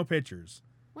can't. There's no pictures.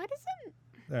 Why does it?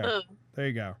 There. Oh, There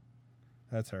you go.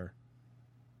 That's her.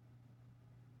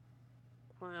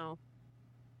 wow.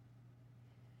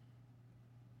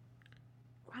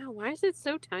 Wow, why is it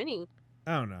so tiny?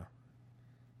 I don't know.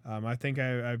 I think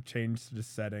I've changed the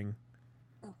setting,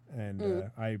 and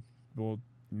I will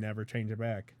never change it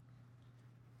back.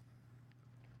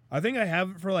 I think I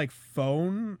have it for like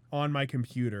phone on my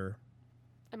computer.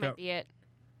 That might be it.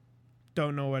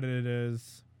 Don't know what it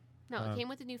is. No, it came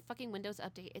with the new fucking Windows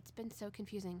update. It's been so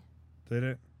confusing. Did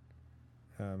it?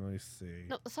 Let me see.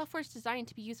 No, the software's designed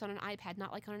to be used on an iPad,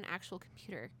 not like on an actual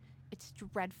computer. It's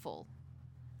dreadful.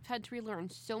 I've had to relearn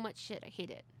so much shit. I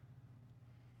hate it.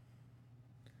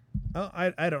 Oh,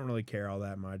 I don't really care all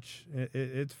that much.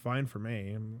 It's fine for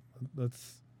me.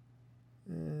 Let's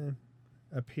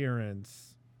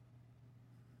appearance.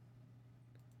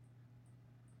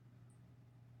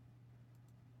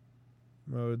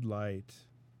 Mode light.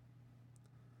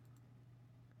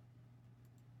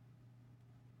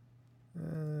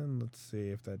 And let's see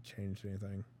if that changed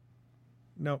anything.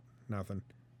 Nope, nothing.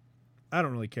 I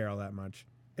don't really care all that much.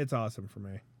 It's awesome for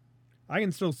me. I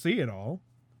can still see it all.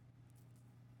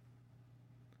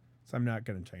 So I'm not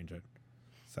going to change it.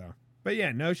 So, but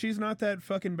yeah, no, she's not that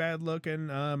fucking bad looking.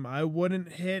 I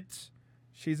wouldn't hit.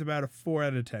 She's about a 4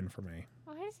 out of 10 for me.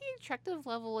 Why does the attractive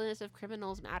levelness of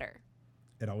criminals matter?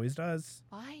 It always does.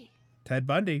 Why? Ted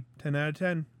Bundy, 10 out of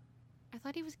 10. I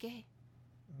thought he was gay.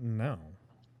 No.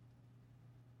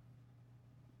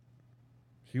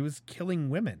 He was killing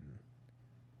women.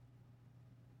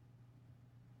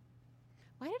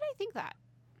 Why did I think that?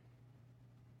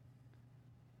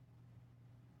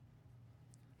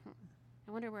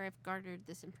 I wonder where I've garnered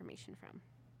this information from.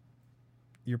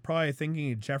 You're probably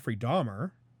thinking of Jeffrey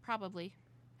Dahmer. Probably.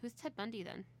 Who's Ted Bundy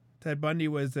then? Ted Bundy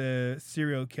was a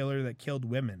serial killer that killed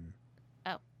women.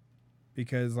 Oh.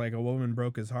 Because, like, a woman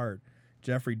broke his heart.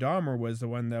 Jeffrey Dahmer was the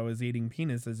one that was eating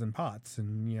penises in pots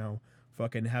and,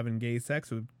 fucking having gay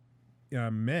sex with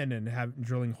men and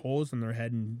drilling holes in their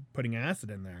head and putting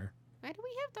acid in there. Why do we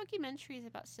have documentaries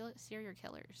about serial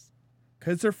killers?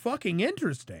 Because they're fucking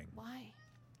interesting. Why?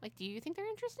 Like, do you think they're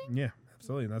interesting? Yeah,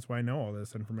 absolutely. That's why I know all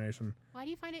this information. Why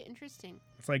do you find it interesting?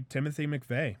 It's like Timothy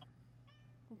McVeigh.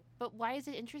 But why is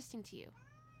it interesting to you?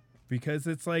 Because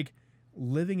it's like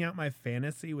living out my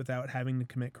fantasy without having to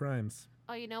commit crimes.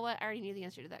 Oh, you know what? I already knew the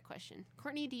answer to that question.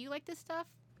 Courtney, do you like this stuff?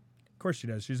 Of course she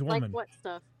does. She's a woman. Like what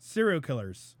stuff? Serial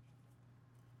killers.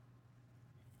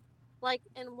 Like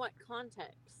in what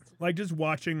context? Like just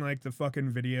watching like the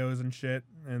fucking videos and shit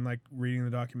and like reading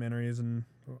the documentaries and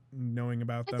knowing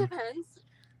about It them. depends.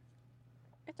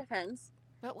 It depends.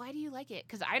 But why do you like it?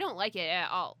 Because I don't like it at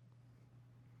all.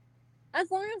 As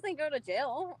long as they go to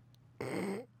jail.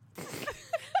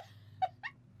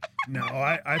 No,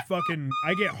 I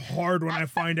get hard when I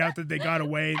find out that they got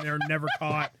away and they're never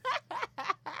caught.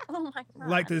 Oh my god.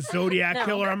 Like the Zodiac No.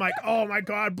 killer, I'm like, oh my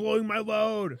god, blowing my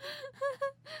load.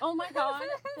 Oh my god.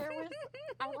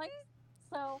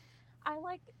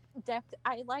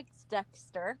 I liked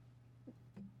Dexter.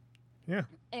 Yeah.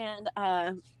 And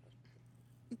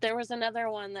there was another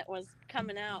one that was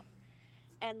coming out,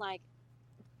 and like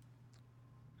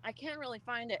I can't really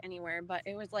find it anywhere, but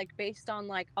it was like based on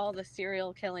like all the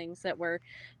serial killings that were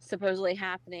supposedly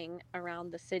happening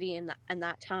around the city in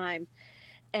that time.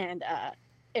 And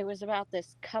it was about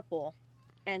this couple,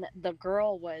 and the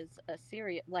girl was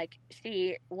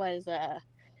she was a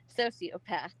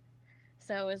sociopath.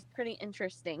 So it was pretty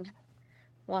interesting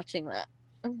watching that.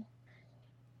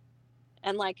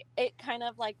 And like it kind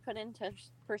of like put into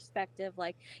perspective,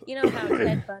 like, you know how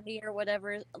Ted Bundy or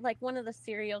whatever, like one of the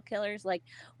serial killers, like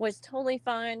was totally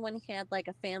fine when he had like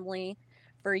a family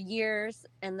for years,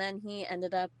 and then he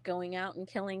ended up going out and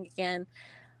killing again.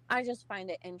 I just find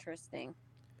it interesting.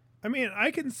 I mean,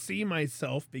 I can see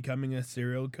myself becoming a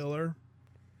serial killer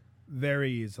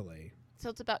very easily. So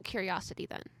it's about curiosity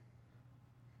then.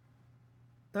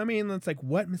 I mean, it's like,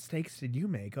 what mistakes did you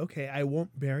make? Okay, I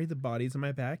won't bury the bodies in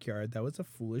my backyard. That was a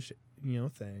foolish,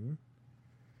 thing.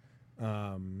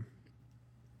 I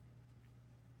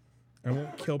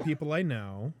won't kill people I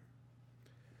know.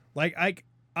 Like,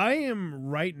 I am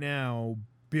right now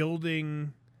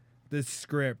building this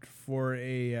script for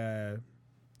a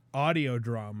audio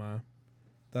drama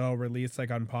that I'll release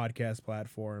like on podcast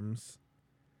platforms.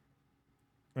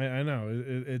 I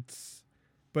know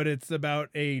but it's about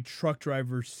a truck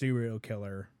driver serial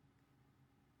killer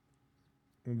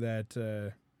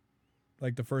that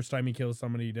like the first time he kills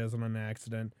somebody, he does it on an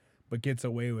accident, but gets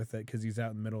away with it because he's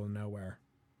out in the middle of nowhere.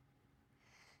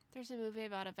 There's a movie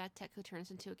about a vet tech who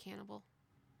turns into a cannibal.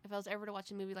 If I was ever to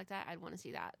watch a movie like that, I'd want to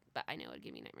see that, but I know it would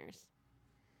give me nightmares.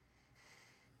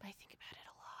 But I think about it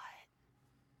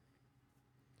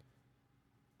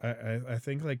a lot. I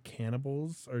think like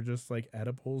cannibals are just like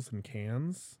edibles in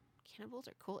cans. Cannibals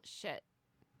are cool as shit.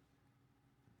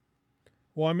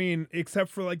 Well, I mean,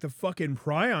 except for like the fucking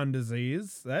prion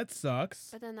disease, that sucks.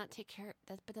 But then that takes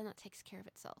care of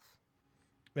itself.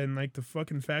 And like the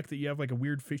fucking fact that you have like a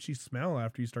weird fishy smell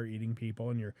after you start eating people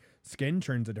and your skin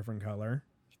turns a different color.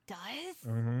 It does?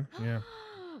 Yeah.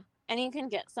 And you can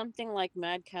get something like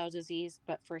mad cow disease,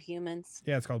 but for humans.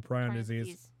 Yeah, it's called prion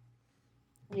disease.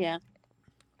 Yeah.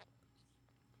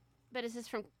 But is this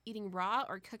from eating raw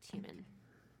or cooked human?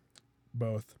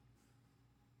 Both.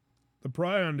 The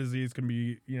prion disease can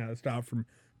be, stopped from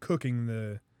cooking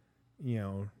the,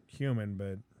 human,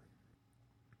 but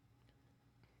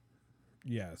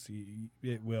yes,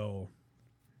 it will,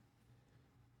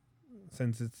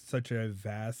 since it's such a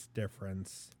vast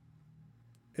difference.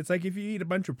 It's like if you eat a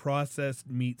bunch of processed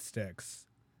meat sticks.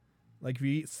 Like if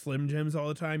you eat Slim Jims all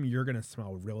the time, you're going to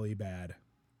smell really bad.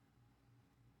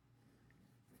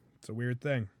 It's a weird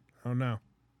thing. I don't know.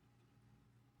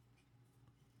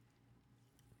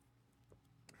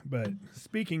 But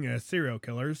speaking of serial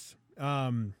killers,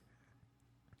 a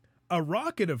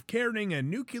rocket of carrying a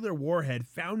nuclear warhead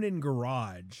found in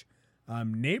garage.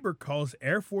 Neighbor calls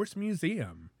Air Force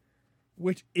Museum,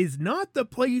 which is not the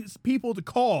place people to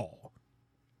call.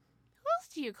 Who else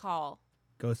do you call?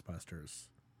 Ghostbusters.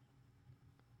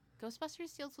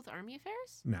 Ghostbusters deals with Army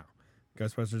affairs? No,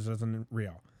 Ghostbusters isn't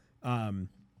real.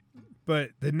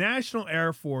 But the National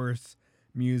Air Force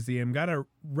Museum got a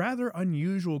rather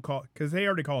unusual call because they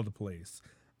already called the police.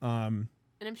 And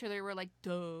I'm sure they were like,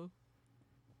 duh.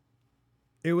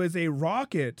 It was a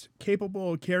rocket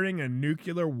capable of carrying a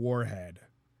nuclear warhead.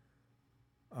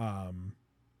 The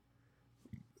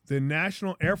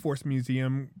National Air Force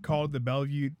Museum called the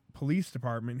Bellevue Police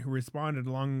Department, who responded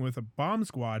along with a bomb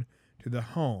squad to the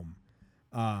home.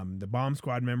 The bomb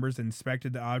squad members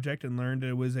inspected the object and learned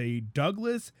it was a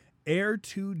Douglas Air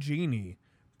 2 Genie,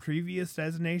 previous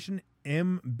designation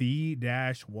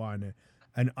MB-1,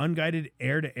 an unguided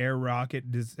air-to-air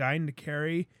rocket designed to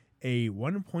carry a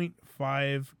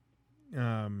 1.5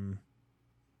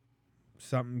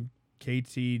 something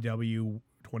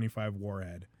KTW-25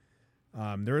 warhead.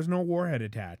 There was no warhead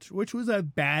attached, which was a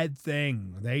bad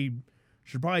thing. They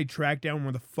should probably track down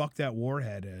where the fuck that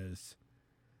warhead is.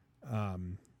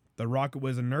 The rocket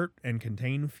was inert and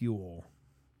contained fuel.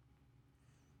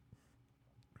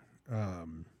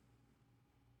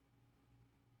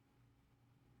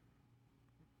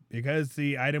 Because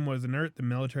the item was inert, the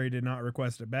military did not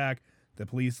request it back. The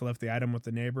police left the item with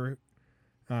the neighbor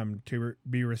to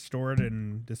be restored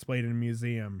and displayed in a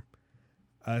museum.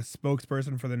 A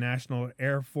spokesperson for the National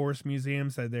Air Force Museum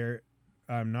said they're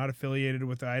not affiliated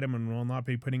with the item and will not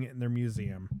be putting it in their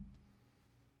museum.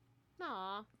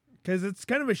 Aw. Because it's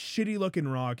kind of a shitty looking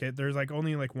rocket. There's like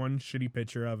only like one shitty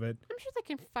picture of it. I'm sure they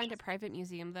can find a private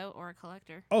museum, though, or a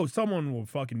collector. Oh, someone will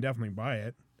fucking definitely buy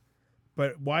it.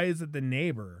 But why is it the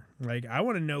neighbor? Like, I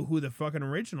want to know who the fucking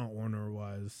original owner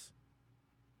was.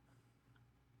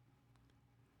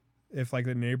 If, like,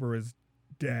 the neighbor is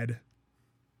dead.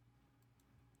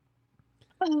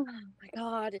 Oh, my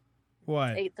God.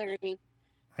 What? 8:30.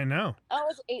 I know. Oh,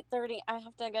 it's 8:30. I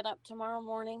have to get up tomorrow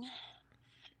morning.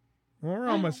 Well, we're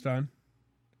almost done.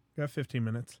 Got 15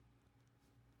 minutes.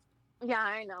 Yeah,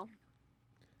 I know.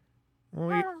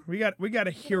 Well, we got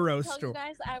a hero Tell story. you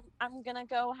guys, I'm gonna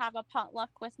go have a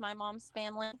potluck with my mom's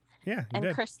family. Yeah, you And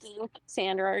did. Christine and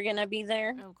Sandra are gonna be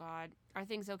there. Oh, God. Are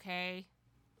things okay?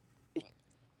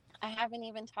 I haven't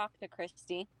even talked to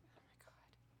Christy.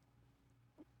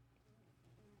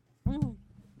 Well,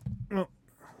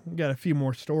 we got a few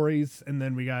more stories, and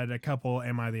then we got a couple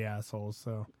Am I the Assholes?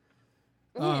 So,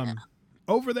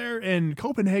 over there in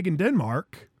Copenhagen,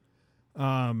 Denmark,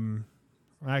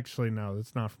 actually, no,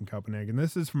 it's not from Copenhagen.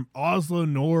 This is from Oslo,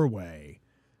 Norway.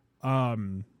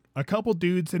 A couple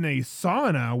dudes in a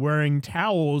sauna wearing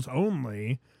towels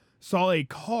only saw a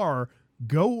car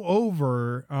go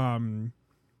over,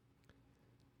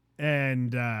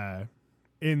 and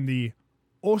in the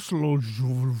Oslo,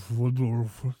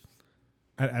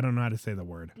 I don't know how to say the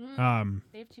word. They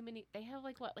have too many. They have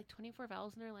like 24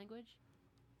 vowels in their language.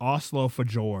 Oslo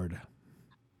Fjord.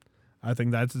 I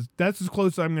think that's as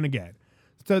close as I'm gonna get.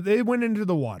 So they went into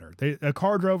the water. A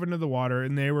car drove into the water,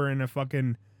 and they were in a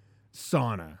fucking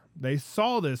sauna. They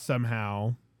saw this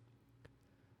somehow.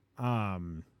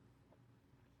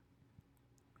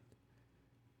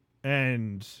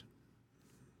 And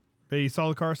they saw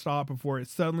the car stop before it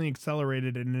suddenly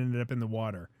accelerated and ended up in the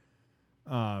water.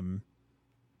 The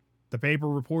paper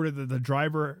reported that the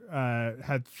driver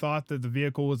had thought that the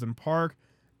vehicle was in park.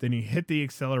 Then he hit the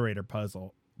accelerator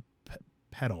pedal.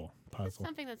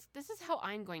 This is how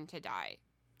I'm going to die.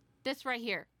 This right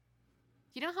here.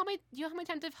 You know how many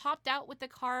times I've hopped out with the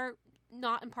car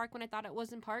not in park when I thought it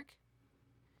was in park?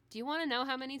 Do you want to know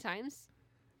how many times?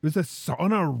 It was a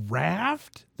sauna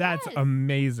raft? That's Yes.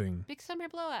 amazing. Big summer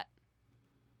blowout.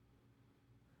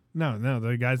 No,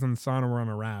 the guys in the sauna were on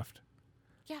a raft.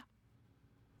 Yeah.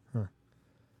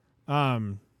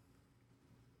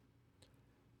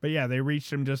 But yeah, they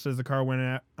reached him just as the car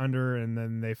went under, and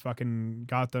then they fucking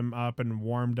got them up and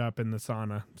warmed up in the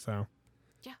sauna. So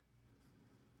yeah,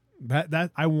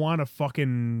 that I want a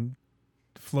fucking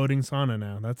floating sauna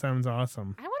now. That sounds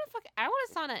awesome. I want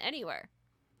a sauna anywhere.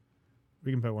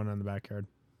 We can put one in the backyard.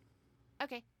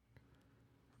 Okay.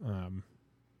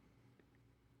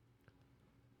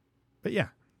 But yeah,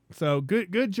 so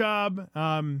good job.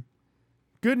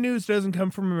 Good news doesn't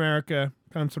come from America,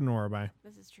 comes from Norway.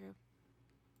 This is true.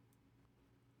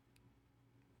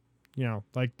 You know,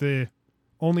 like the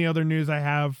only other news I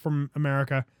have from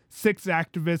America: 6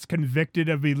 activists convicted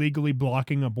of illegally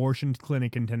blocking abortion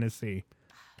clinic in Tennessee.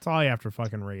 That's all I have to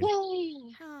fucking read.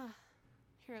 Yay!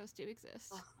 Heroes do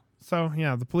exist. So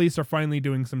yeah, the police are finally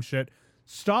doing some shit.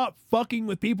 Stop fucking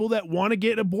with people that want to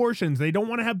get abortions. They don't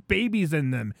want to have babies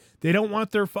in them. They don't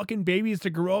want their fucking babies to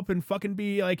grow up and fucking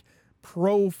be like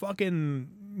pro fucking,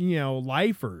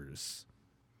 lifers.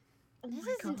 This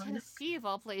is in Tennessee of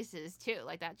all places too.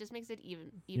 Like that just makes it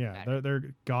even better. Yeah,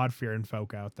 they're God-fearing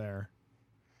folk out there.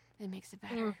 It makes it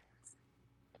better.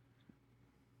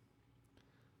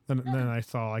 Then I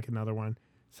saw like another one.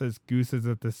 It says Goose is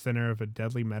at the center of a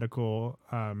deadly medical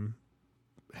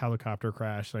helicopter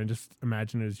crash. And I just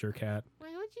imagine it as your cat. Why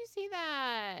would you see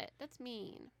that? That's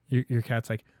mean. Your cat's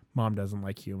like, Mom doesn't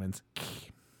like humans.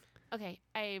 Okay,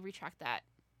 I retract that.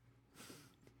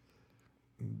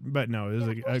 But no, it was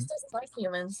Goose doesn't like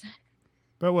humans.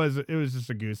 But it was just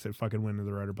a goose that fucking went into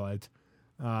the rotor blades.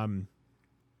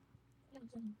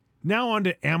 Now on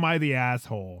to Am I the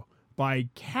Asshole by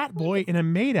Catboy in a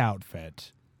maid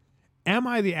outfit. Am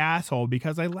I the asshole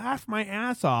because I laughed my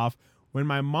ass off when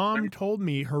my mom told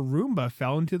me her Roomba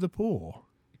fell into the pool?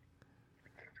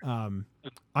 I'm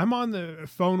on the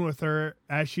phone with her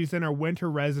as she's in her winter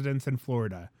residence in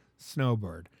Florida,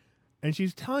 Snowbird. And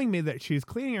she's telling me that she's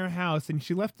cleaning her house and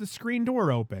she left the screen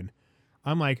door open.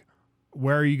 I'm like,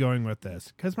 where are you going with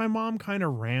this? Because my mom kind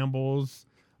of rambles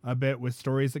a bit with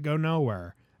stories that go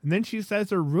nowhere. And then she says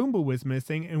her Roomba was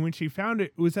missing, and when she found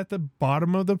it, it was at the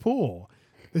bottom of the pool.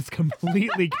 This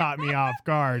completely caught me off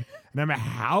guard, and I'm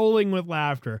howling with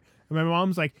laughter. And my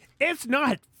mom's like, it's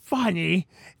not funny.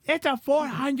 It's a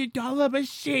 $400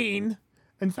 machine.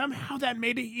 And somehow that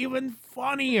made it even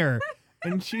funnier.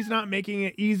 And she's not making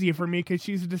it easy for me because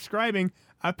she's describing,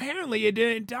 apparently it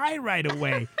didn't die right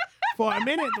away. For a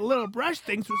minute, the little brush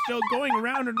things were still going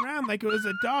round and round like it was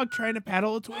a dog trying to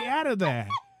paddle its way out of there.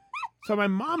 So my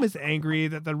mom is angry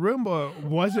that the Roomba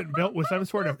wasn't built with some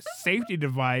sort of safety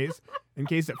device in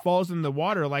case it falls in the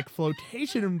water, like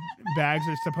flotation bags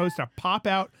are supposed to pop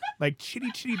out like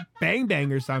chitty chitty bang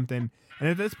bang or something. And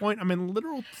at this point, I'm in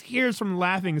literal tears from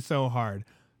laughing so hard.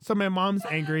 So my mom's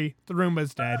angry, the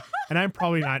Roomba's dead, and I'm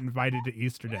probably not invited to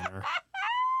Easter dinner.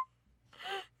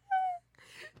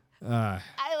 I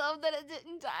love that it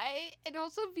didn't die. And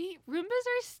also, Roombas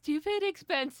are stupid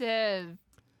expensive.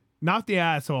 Not the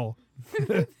asshole.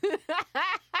 Let's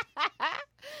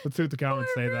see what the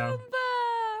comments say, though.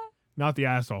 Roomba. Not the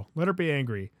asshole. Let her be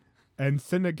angry. And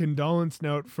send a condolence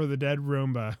note for the dead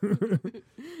Roomba.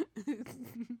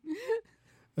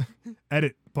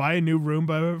 Edit. buy a new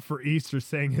Roomba for Easter,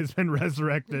 saying has been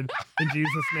resurrected in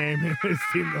Jesus' name and has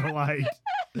seen the light.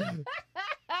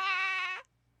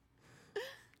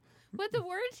 Would the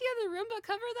warranty on the Roomba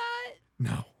cover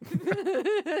No.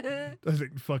 that?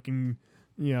 Doesn't fucking,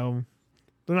 they're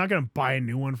not going to buy a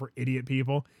new one for idiot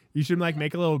people. You should like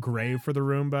make a little grave for the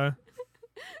Roomba.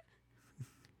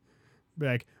 Be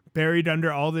like, buried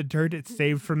under all the dirt it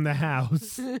saved from the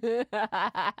house.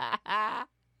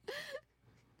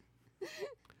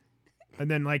 And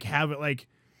then like have it like,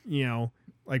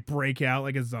 like break out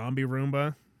like a zombie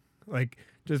Roomba. Like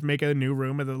just make a new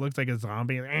Roomba that looks like a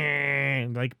zombie.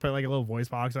 Like put like a little voice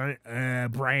box on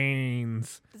it.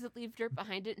 Brains. Does it leave dirt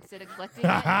behind it instead of collecting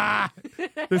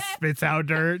it? This spits out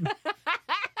dirt.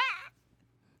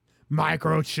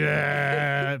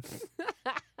 Microchips.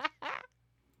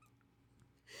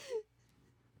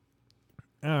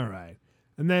 All right.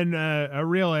 And then a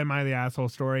real Am I the Asshole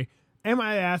story. Am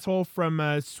I the asshole from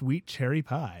Sweet Cherry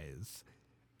Pies?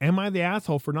 Am I the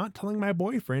asshole for not telling my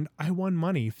boyfriend I won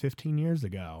money 15 years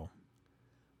ago?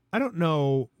 I don't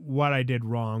know what I did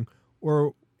wrong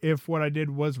or if what I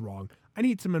did was wrong. I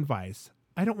need some advice.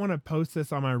 I don't want to post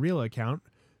this on my real account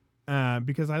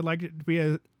because I'd like it to be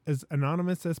as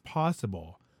anonymous as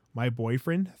possible. My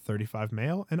boyfriend, 35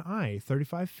 male, and I,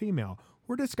 35 female,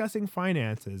 were discussing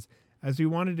finances as we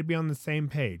wanted to be on the same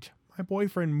page. My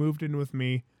boyfriend moved in with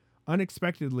me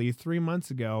unexpectedly 3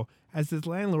 months ago as his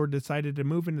landlord decided to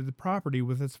move into the property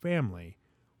with his family.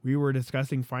 We were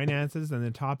discussing finances and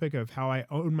the topic of how I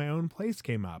own my own place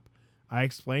came up. I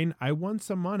explained I won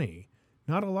some money.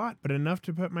 Not a lot, but enough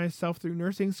to put myself through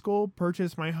nursing school,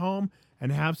 purchase my home,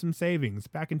 and have some savings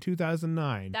back in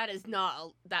 2009. That's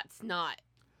not.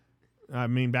 I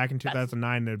mean, back in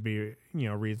 2009, that'd be,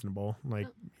 reasonable. Like,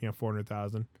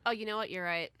 400,000. Oh, you know what? You're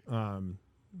right.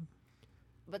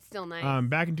 But still nice.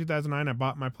 Back in 2009, I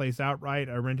bought my place outright.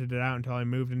 I rented it out until I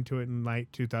moved into it in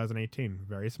late 2018.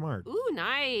 Very smart. Ooh,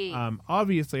 nice.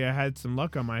 Obviously, I had some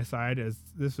luck on my side as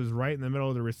this was right in the middle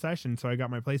of the recession, so I got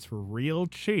my place for real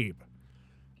cheap.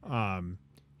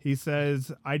 He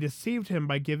says I deceived him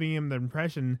by giving him the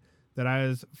impression that I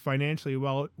was financially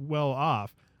well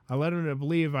off. I led him to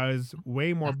believe I was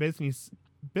way more business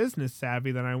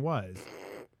savvy than I was.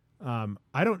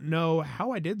 I don't know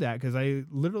how I did that because I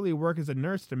literally work as a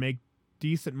nurse to make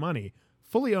decent money,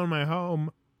 fully own my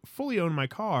home, fully own my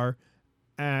car,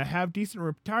 have decent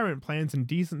retirement plans and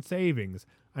decent savings.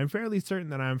 I'm fairly certain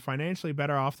that I'm financially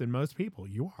better off than most people.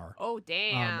 You are. Oh,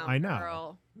 damn. I know.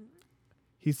 Girl.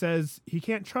 He says he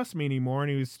can't trust me anymore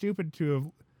and he was stupid to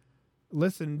have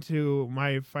listened to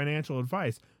my financial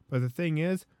advice. But the thing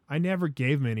is, I never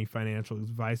gave him any financial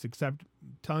advice except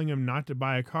telling him not to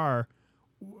buy a car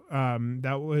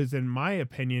that was, in my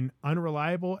opinion,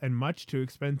 unreliable and much too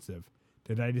expensive.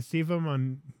 Did I deceive him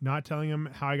on not telling him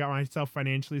how I got myself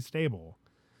financially stable?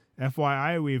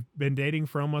 FYI, we've been dating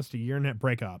for almost a year and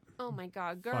break up. Oh my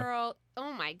god, girl. Fuck.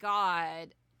 Oh my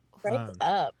god. Break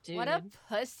up, dude. What a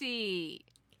pussy.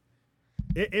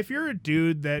 If you're a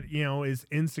dude that, is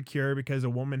insecure because a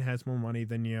woman has more money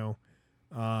than you,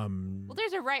 well,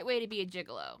 there's a right way to be a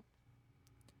gigolo.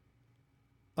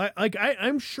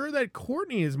 I'm sure that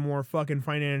Courtney is more fucking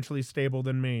financially stable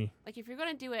than me. Like, if you're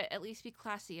gonna do it, at least be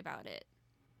classy about it.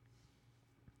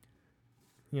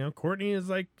 Courtney is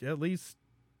like at least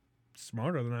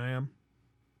smarter than I am.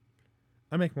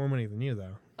 I make more money than you,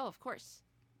 though. Oh, of course.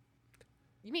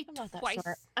 You make I'm not twice. that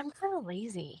smart. I'm kind of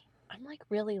lazy. I'm like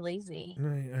really lazy.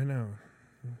 I know.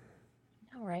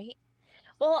 I know, right?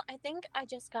 Well, I think I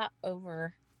just got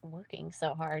over working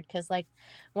so hard because, like,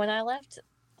 when I left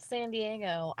San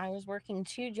Diego, I was working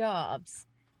 2 jobs,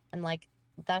 and like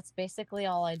that's basically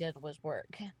all I did was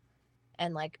work.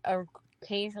 And like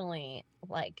occasionally,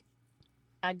 like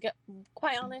I go,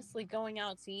 quite honestly, going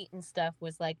out to eat and stuff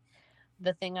was like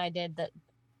the thing I did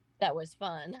that was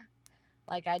fun.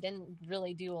 Like I didn't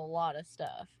really do a lot of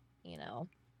stuff,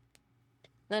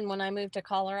 Then when I moved to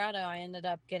Colorado, I ended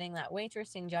up getting that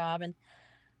waitressing job, and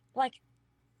like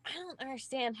I don't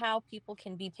understand how people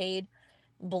can be paid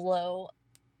below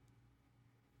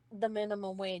the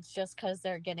minimum wage just because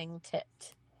they're getting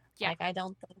tipped. Yeah. Like I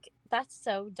don't think that's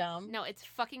so dumb. No, it's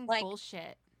fucking Like-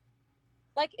 bullshit.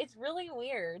 Like it's really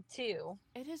weird too.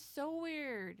 It is so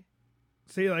weird.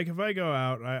 See, like if I go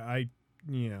out, I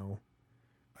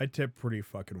tip pretty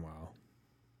fucking well.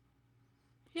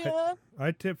 Yeah.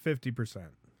 I tip 50%.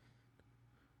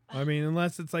 I mean,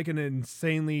 unless it's like an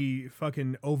insanely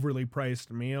fucking overly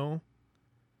priced meal.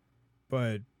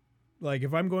 But like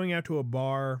if I'm going out to a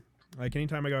bar, like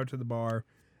anytime I go out to the bar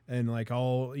and like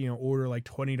I'll, order like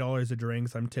 $20 of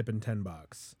drinks, I'm tipping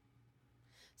 $10.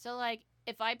 So like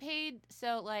if I paid,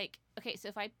 so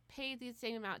if I paid the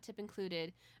same amount, tip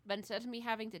included, but instead of me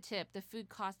having to tip, the food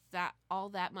costs that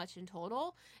much in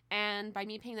total, and by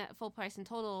me paying that full price in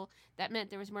total, that meant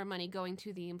there was more money going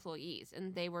to the employees,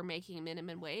 and they were making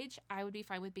minimum wage. I would be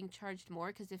fine with being charged more,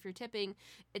 because if you're tipping,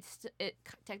 it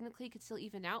technically could still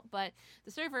even out, but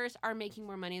the servers are making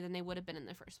more money than they would have been in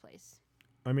the first place.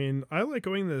 I mean, I like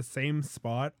going to the same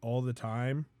spot all the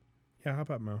time. Yeah, how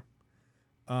about Mo?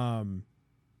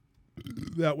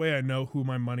 That way I know who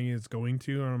my money is going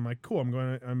to, and I'm like, cool,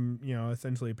 I'm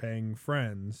essentially paying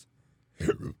friends.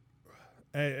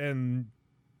 and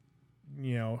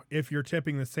if you're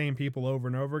tipping the same people over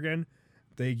and over again,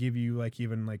 they give you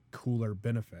even cooler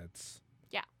benefits.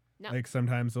 Yeah. No. Like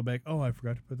sometimes they'll be like, oh, I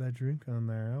forgot to put that drink on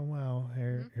there. Oh wow,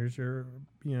 here's your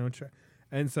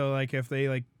and so if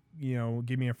they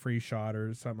give me a free shot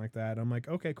or something like that, I'm like,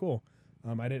 okay, cool.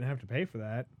 I didn't have to pay for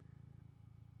that.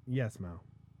 Yes, Mo.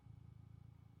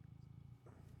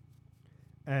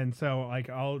 And so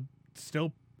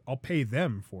I'll pay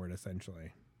them for it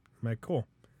essentially. I'm like, cool.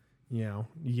 You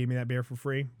gave me that beer for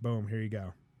free. Boom, here you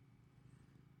go.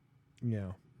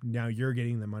 Now you're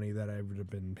getting the money that I would have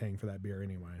been paying for that beer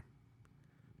anyway.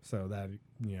 So that,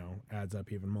 adds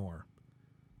up even more.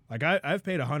 I've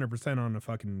paid 100% on a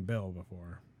fucking bill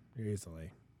before.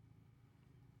 Easily.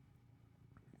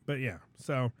 But yeah,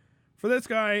 so for this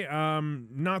guy,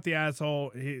 not the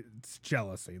asshole, it's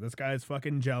jealousy. This guy is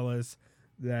fucking jealous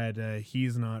that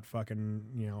he's not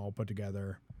fucking, all put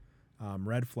together.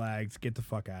 Red flags, get the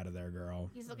fuck out of there,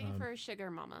 girl. He's looking for a sugar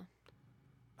mama.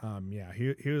 Yeah,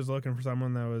 he was looking for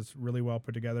someone that was really well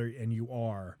put together, and you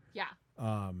are. Yeah.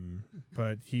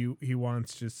 But he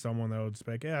wants just someone that would just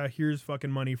be like, yeah, here's fucking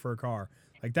money for a car.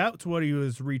 That's what he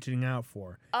was reaching out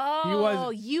for. Oh,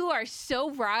 you are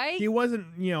so right. He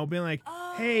wasn't, being like,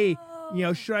 hey,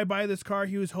 should I buy this car?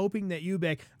 He was hoping that you'd be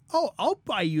like, oh, I'll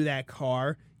buy you that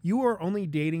car. You were only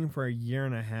dating for a year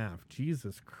and a half.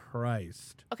 Jesus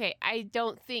Christ. Okay, I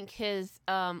don't think his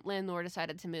landlord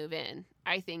decided to move in.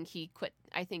 I think he quit.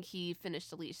 I think he finished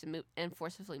the lease and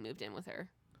forcibly moved in with her.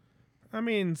 I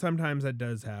mean, sometimes that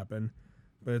does happen.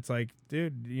 But it's like,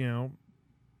 dude, you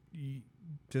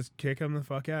just kick him the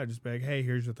fuck out. Just be like, hey,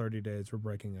 here's your 30 days. We're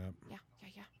breaking up. Yeah.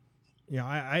 Yeah,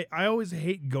 I always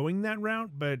hate going that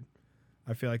route, but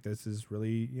I feel like this is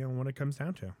really, what it comes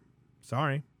down to.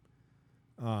 Sorry.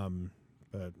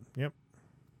 But yep.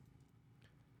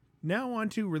 Now on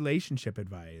to relationship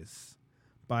advice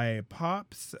by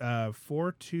Pops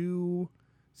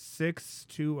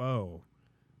 42620.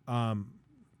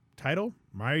 Title: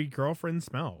 My Girlfriend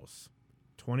Smells.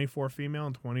 24 female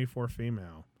and 24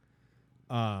 female.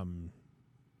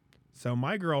 So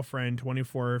my girlfriend,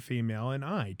 24 female, and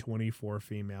I, 24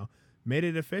 female, made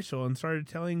it official and started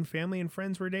telling family and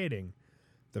friends we're dating.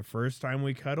 The first time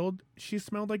we cuddled, she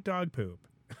smelled like dog poop.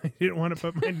 I didn't want to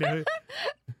put my nose.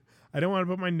 I don't want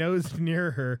to put my nose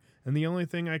near her, and the only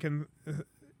thing I can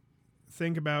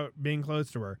think about being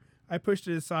close to her. I pushed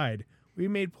it aside. We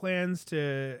made plans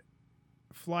to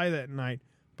fly that night,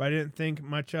 but I didn't think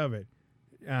much of it.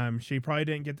 She probably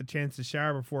didn't get the chance to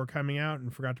shower before coming out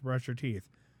and forgot to brush her teeth.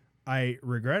 I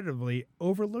regrettably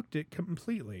overlooked it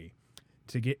completely.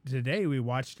 Today we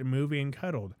watched a movie and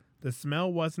cuddled. The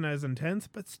smell wasn't as intense,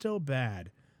 but still bad.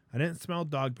 I didn't smell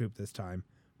dog poop this time,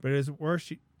 but it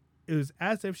was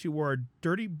as if she wore a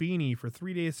dirty beanie for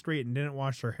 3 days straight and didn't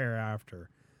wash her hair after.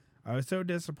 I was so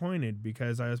disappointed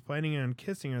because I was planning on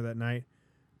kissing her that night,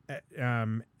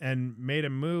 and made a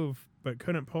move, but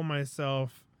couldn't pull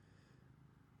myself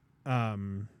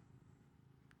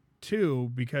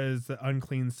because the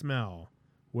unclean smell.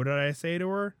 What did I say to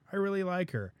her? I really like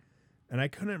her, and I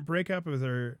couldn't break up with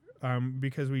her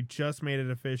because we just made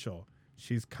it official.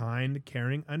 She's kind,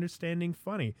 caring, understanding,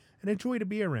 funny, and a joy to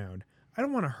be around. I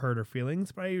don't want to hurt her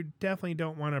feelings, but I definitely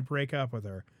don't want to break up with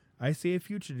her. I see a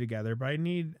future together, but I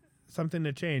need something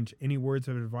to change. Any words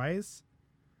of advice?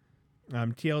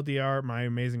 TLDR, my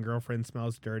amazing girlfriend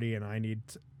smells dirty, and I need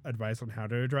advice on how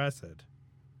to address it.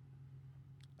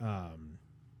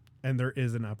 And there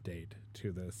is an update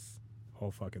to this whole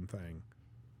fucking thing.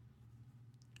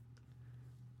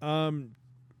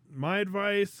 My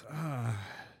advice,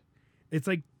 it's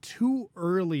too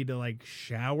early to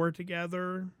shower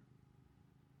together.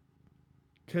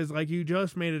 Cause you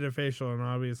just made it official, and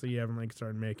obviously you haven't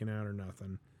started making out or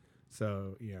nothing.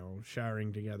 So,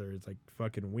 showering together is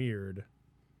fucking weird.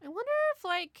 I wonder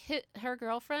if her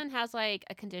girlfriend has a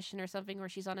condition or something where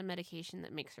she's on a medication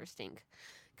that makes her stink.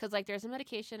 Because there's a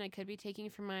medication I could be taking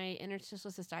for my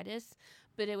interstitial cystitis,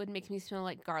 but it would make me smell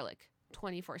like garlic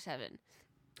 24/7.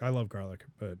 I love garlic,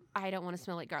 but I don't want to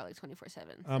smell like garlic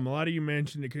 24/7. a lot of you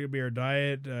mentioned it could be her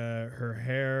diet, her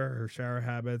hair, her shower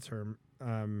habits, her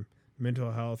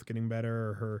mental health getting better,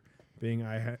 or her being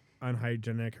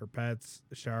unhygienic, her pets,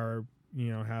 shower,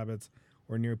 habits,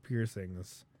 or new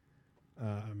piercings.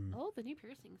 Oh, the new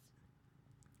piercings.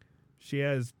 She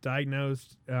has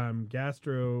diagnosed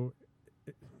gastroenteritis,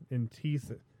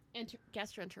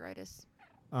 Gastroenteritis.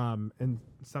 and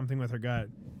something with her gut.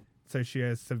 So she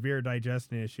has severe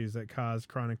digestion issues that cause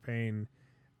chronic pain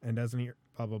and doesn't eat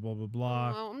blah, blah, blah, blah,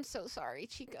 blah. Oh, I'm so sorry,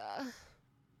 Chica.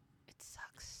 It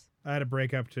sucks. I had a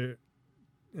breakup to...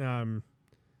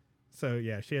 So,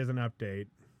 yeah, she has an update.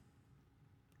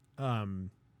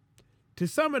 To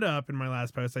sum it up, in my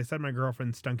last post, I said my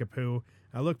girlfriend stunk a poo.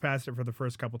 I looked past it for the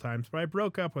first couple times, but I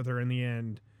broke up with her in the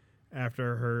end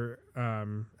after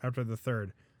the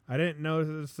third. I didn't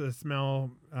notice the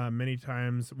smell many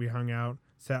times we hung out,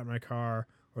 sat in my car,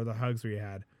 or the hugs we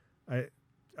had.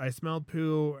 I smelled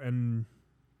poo and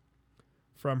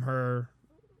from her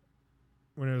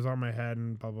when it was on my head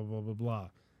and blah, blah, blah, blah, blah.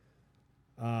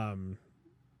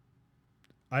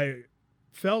 I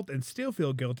felt and still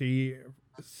feel guilty,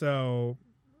 so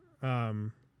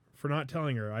for not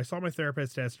telling her. I saw my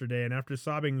therapist yesterday, and after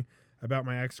sobbing about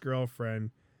my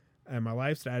ex-girlfriend and my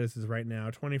life status is right now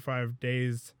 25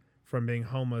 days from being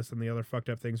homeless and the other fucked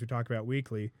up things we talk about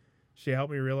weekly, she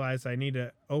helped me realize I need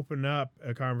to open up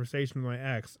a conversation with my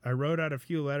ex. I wrote out a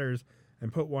few letters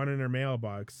and put one in her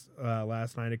mailbox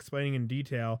last night, explaining in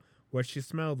detail what she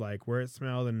smelled like, where it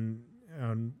smelled,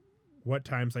 and what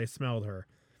times I smelled her.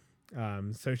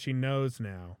 So she knows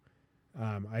now.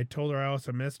 I told her I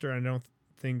also missed her and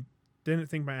didn't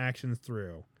think my actions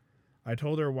through. I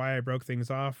told her why I broke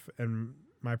things off and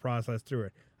my process through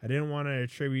it. I didn't want to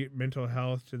attribute mental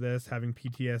health to this. Having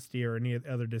PTSD or any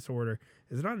other disorder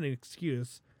is not an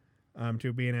excuse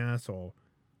to be an asshole.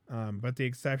 But the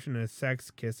exception is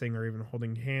sex, kissing, or even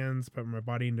holding hands put my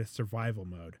body into survival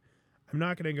mode. I'm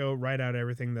not going to go write out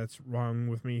everything that's wrong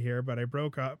with me here, but I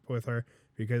broke up with her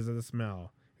because of the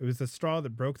smell. It was the straw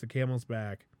that broke the camel's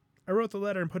back. I wrote the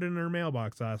letter and put it in her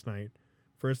mailbox last night.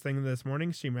 First thing this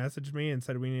morning, she messaged me and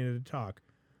said we needed to talk.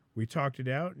 We talked it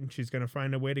out, and she's going to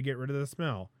find a way to get rid of the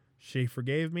smell. She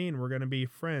forgave me, and we're going to be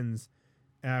friends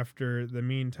after the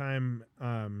meantime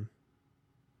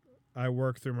I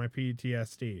work through my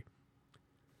PTSD.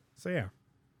 So, yeah.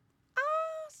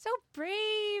 Oh, so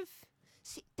brave.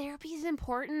 See, therapy is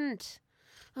important.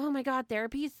 Oh, my God.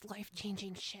 Therapy is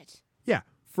life-changing shit. Yeah.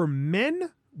 For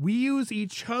men, we use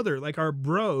each other, like our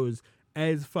bros,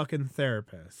 as fucking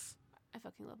therapists. I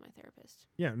fucking love my therapist.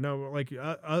 Yeah, no, like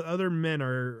other men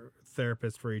are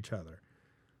therapists for each other.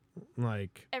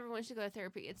 Like Everyone should go to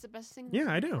therapy. It's the best thing. yeah,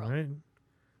 I in the do. world.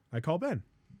 I call Ben,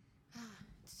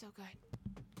 It's so good.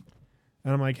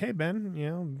 and I'm like, hey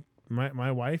Ben,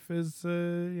 my wife is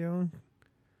a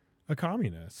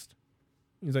communist.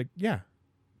 He's like, yeah,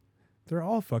 they're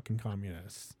all fucking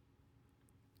communists.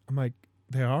 I'm like,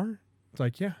 they are? It's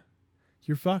like, yeah,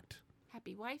 you're fucked.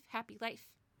 Happy wife, happy life.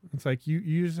 It's like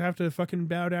you just have to fucking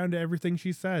bow down to everything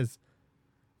she says.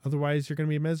 Otherwise you're gonna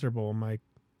be miserable. I'm like,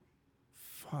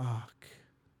 fuck.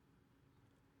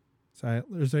 So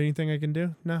is there anything I can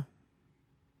do? No.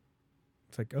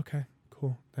 It's like, okay,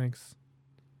 cool, thanks.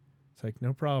 It's like,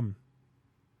 no problem.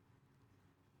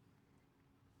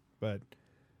 But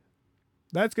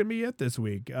that's gonna be it this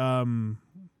week. You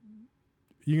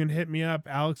can hit me up,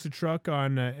 Alex the Truck,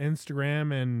 on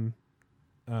Instagram and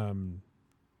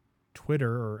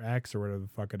Twitter or X or whatever the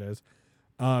fuck it is.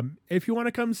 If you want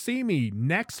to come see me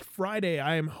next Friday,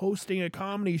 I am hosting a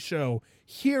comedy show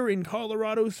here in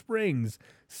Colorado Springs,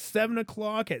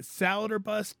 7:00 at Salad or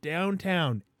Bus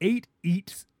downtown, 8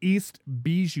 East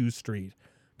Bijou Street.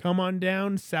 Come on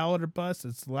down, Salad or Bus.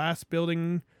 It's the last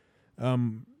building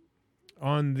on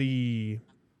the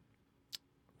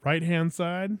right-hand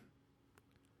side.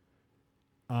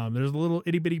 There's a little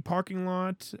itty-bitty parking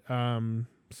lot.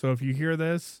 So if you hear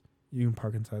this, you can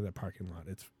park inside that parking lot.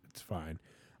 It's fine.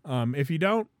 If you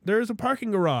don't, there's a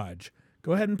parking garage.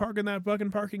 Go ahead and park in that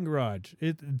fucking parking garage.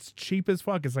 It's cheap as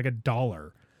fuck. It's like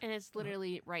 $1. And it's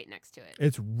literally right next to it.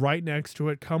 It's right next to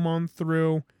it. Come on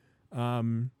through.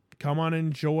 Come on,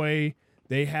 enjoy.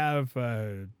 They have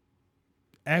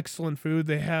excellent food.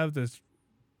 They have this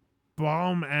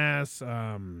bomb-ass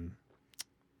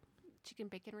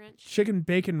Chicken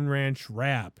bacon ranch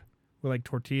wrap with like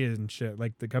tortillas and shit,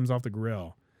 like that comes off the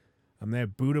grill. They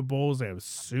have Buddha bowls, they have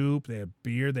soup, they have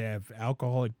beer, they have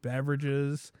alcoholic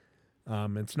beverages.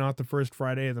 It's not the first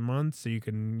Friday of the month, so you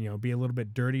can, be a little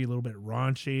bit dirty, a little bit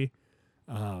raunchy.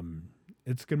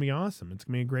 It's going to be awesome. It's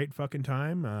going to be a great fucking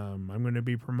time. I'm going to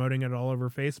be promoting it all over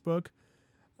Facebook.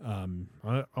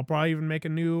 I'll probably even make a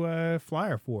new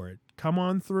flyer for it. Come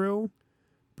on through.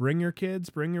 Bring your kids.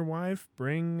 Bring your wife.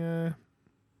 Bring,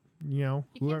 You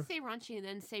whoever. can't say raunchy and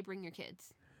then say bring your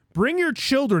kids. Bring your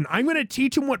children. I'm going to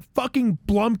teach them what fucking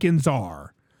blumpkins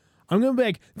are. I'm going to be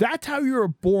like, that's how you were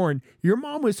born. Your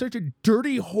mom was such a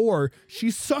dirty whore.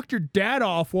 She sucked your dad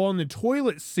off while in the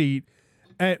toilet seat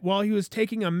while he was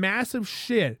taking a massive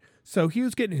shit. So he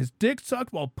was getting his dick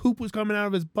sucked while poop was coming out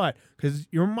of his butt because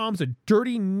your mom's a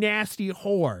dirty, nasty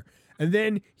whore. And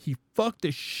then he fucked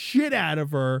the shit out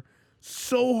of her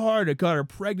so hard it got her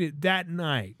pregnant that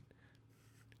night.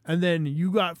 And then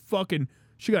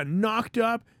she got knocked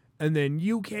up. And then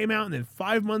you came out, and then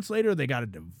 5 months later, they got a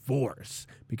divorce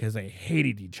because they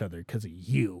hated each other because of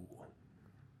you.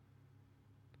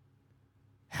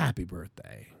 Happy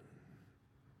birthday.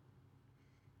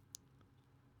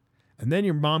 And then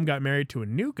your mom got married to a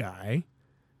new guy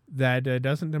that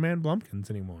doesn't demand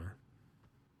Blumpkins anymore.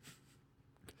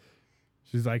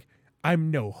 She's like,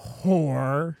 I'm no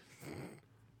whore.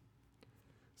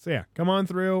 So yeah, come on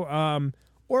through.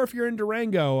 Or if you're in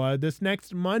Durango, this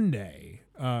next Monday,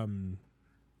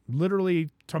 literally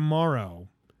tomorrow,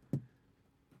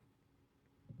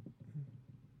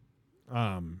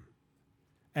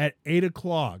 at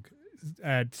 8:00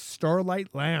 at Starlight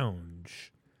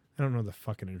Lounge. I don't know the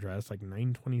fucking address, like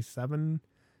 927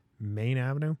 Main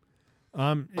Avenue.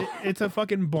 It's a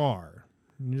fucking bar.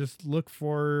 You just look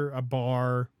for a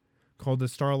bar called the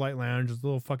Starlight Lounge. There's a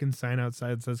little fucking sign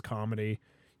outside that says comedy.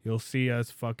 You'll see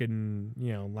us fucking,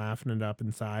 laughing it up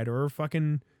inside or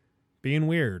fucking being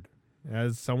weird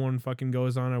as someone fucking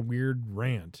goes on a weird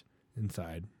rant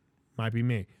inside. Might be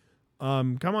me.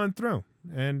 Come on through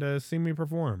and see me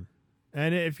perform.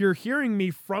 And if you're hearing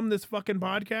me from this fucking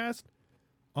podcast,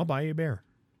 I'll buy you a beer.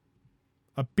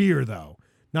 A beer, though.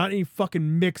 Not any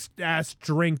fucking mixed ass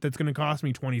drink that's going to cost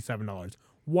me $27.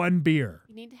 One beer.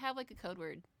 You need to have like a code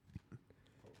word.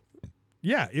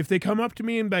 Yeah, if they come up to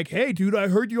me and be like, hey, dude, I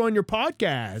heard you on your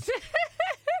podcast.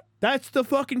 That's the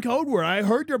fucking code word. I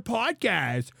heard your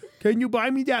podcast. Can you buy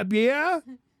me that beer?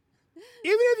 Even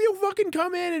if you fucking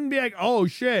come in and be like, oh,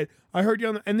 shit, I heard you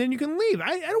on and then you can leave.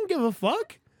 I don't give a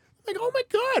fuck. Like, oh, my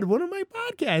God, one of my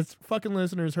podcast fucking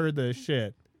listeners heard this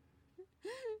shit.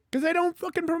 Because I don't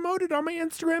fucking promote it on my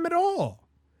Instagram at all.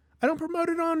 I don't promote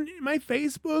it on my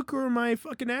Facebook or my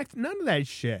fucking act. None of that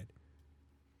shit.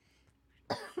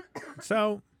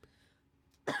 So,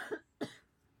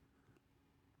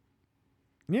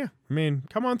 yeah, I mean,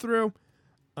 come on through.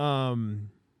 Or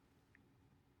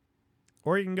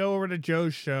you can go over to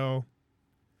Joe's show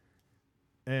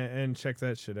and check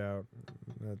that shit out.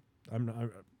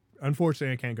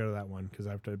 Unfortunately, I can't go to that one because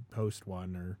I have to post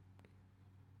one or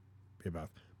be about.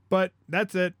 But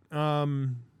that's it.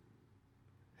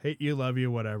 Hate you, love you,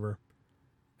 whatever.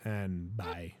 And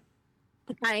bye.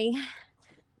 Bye.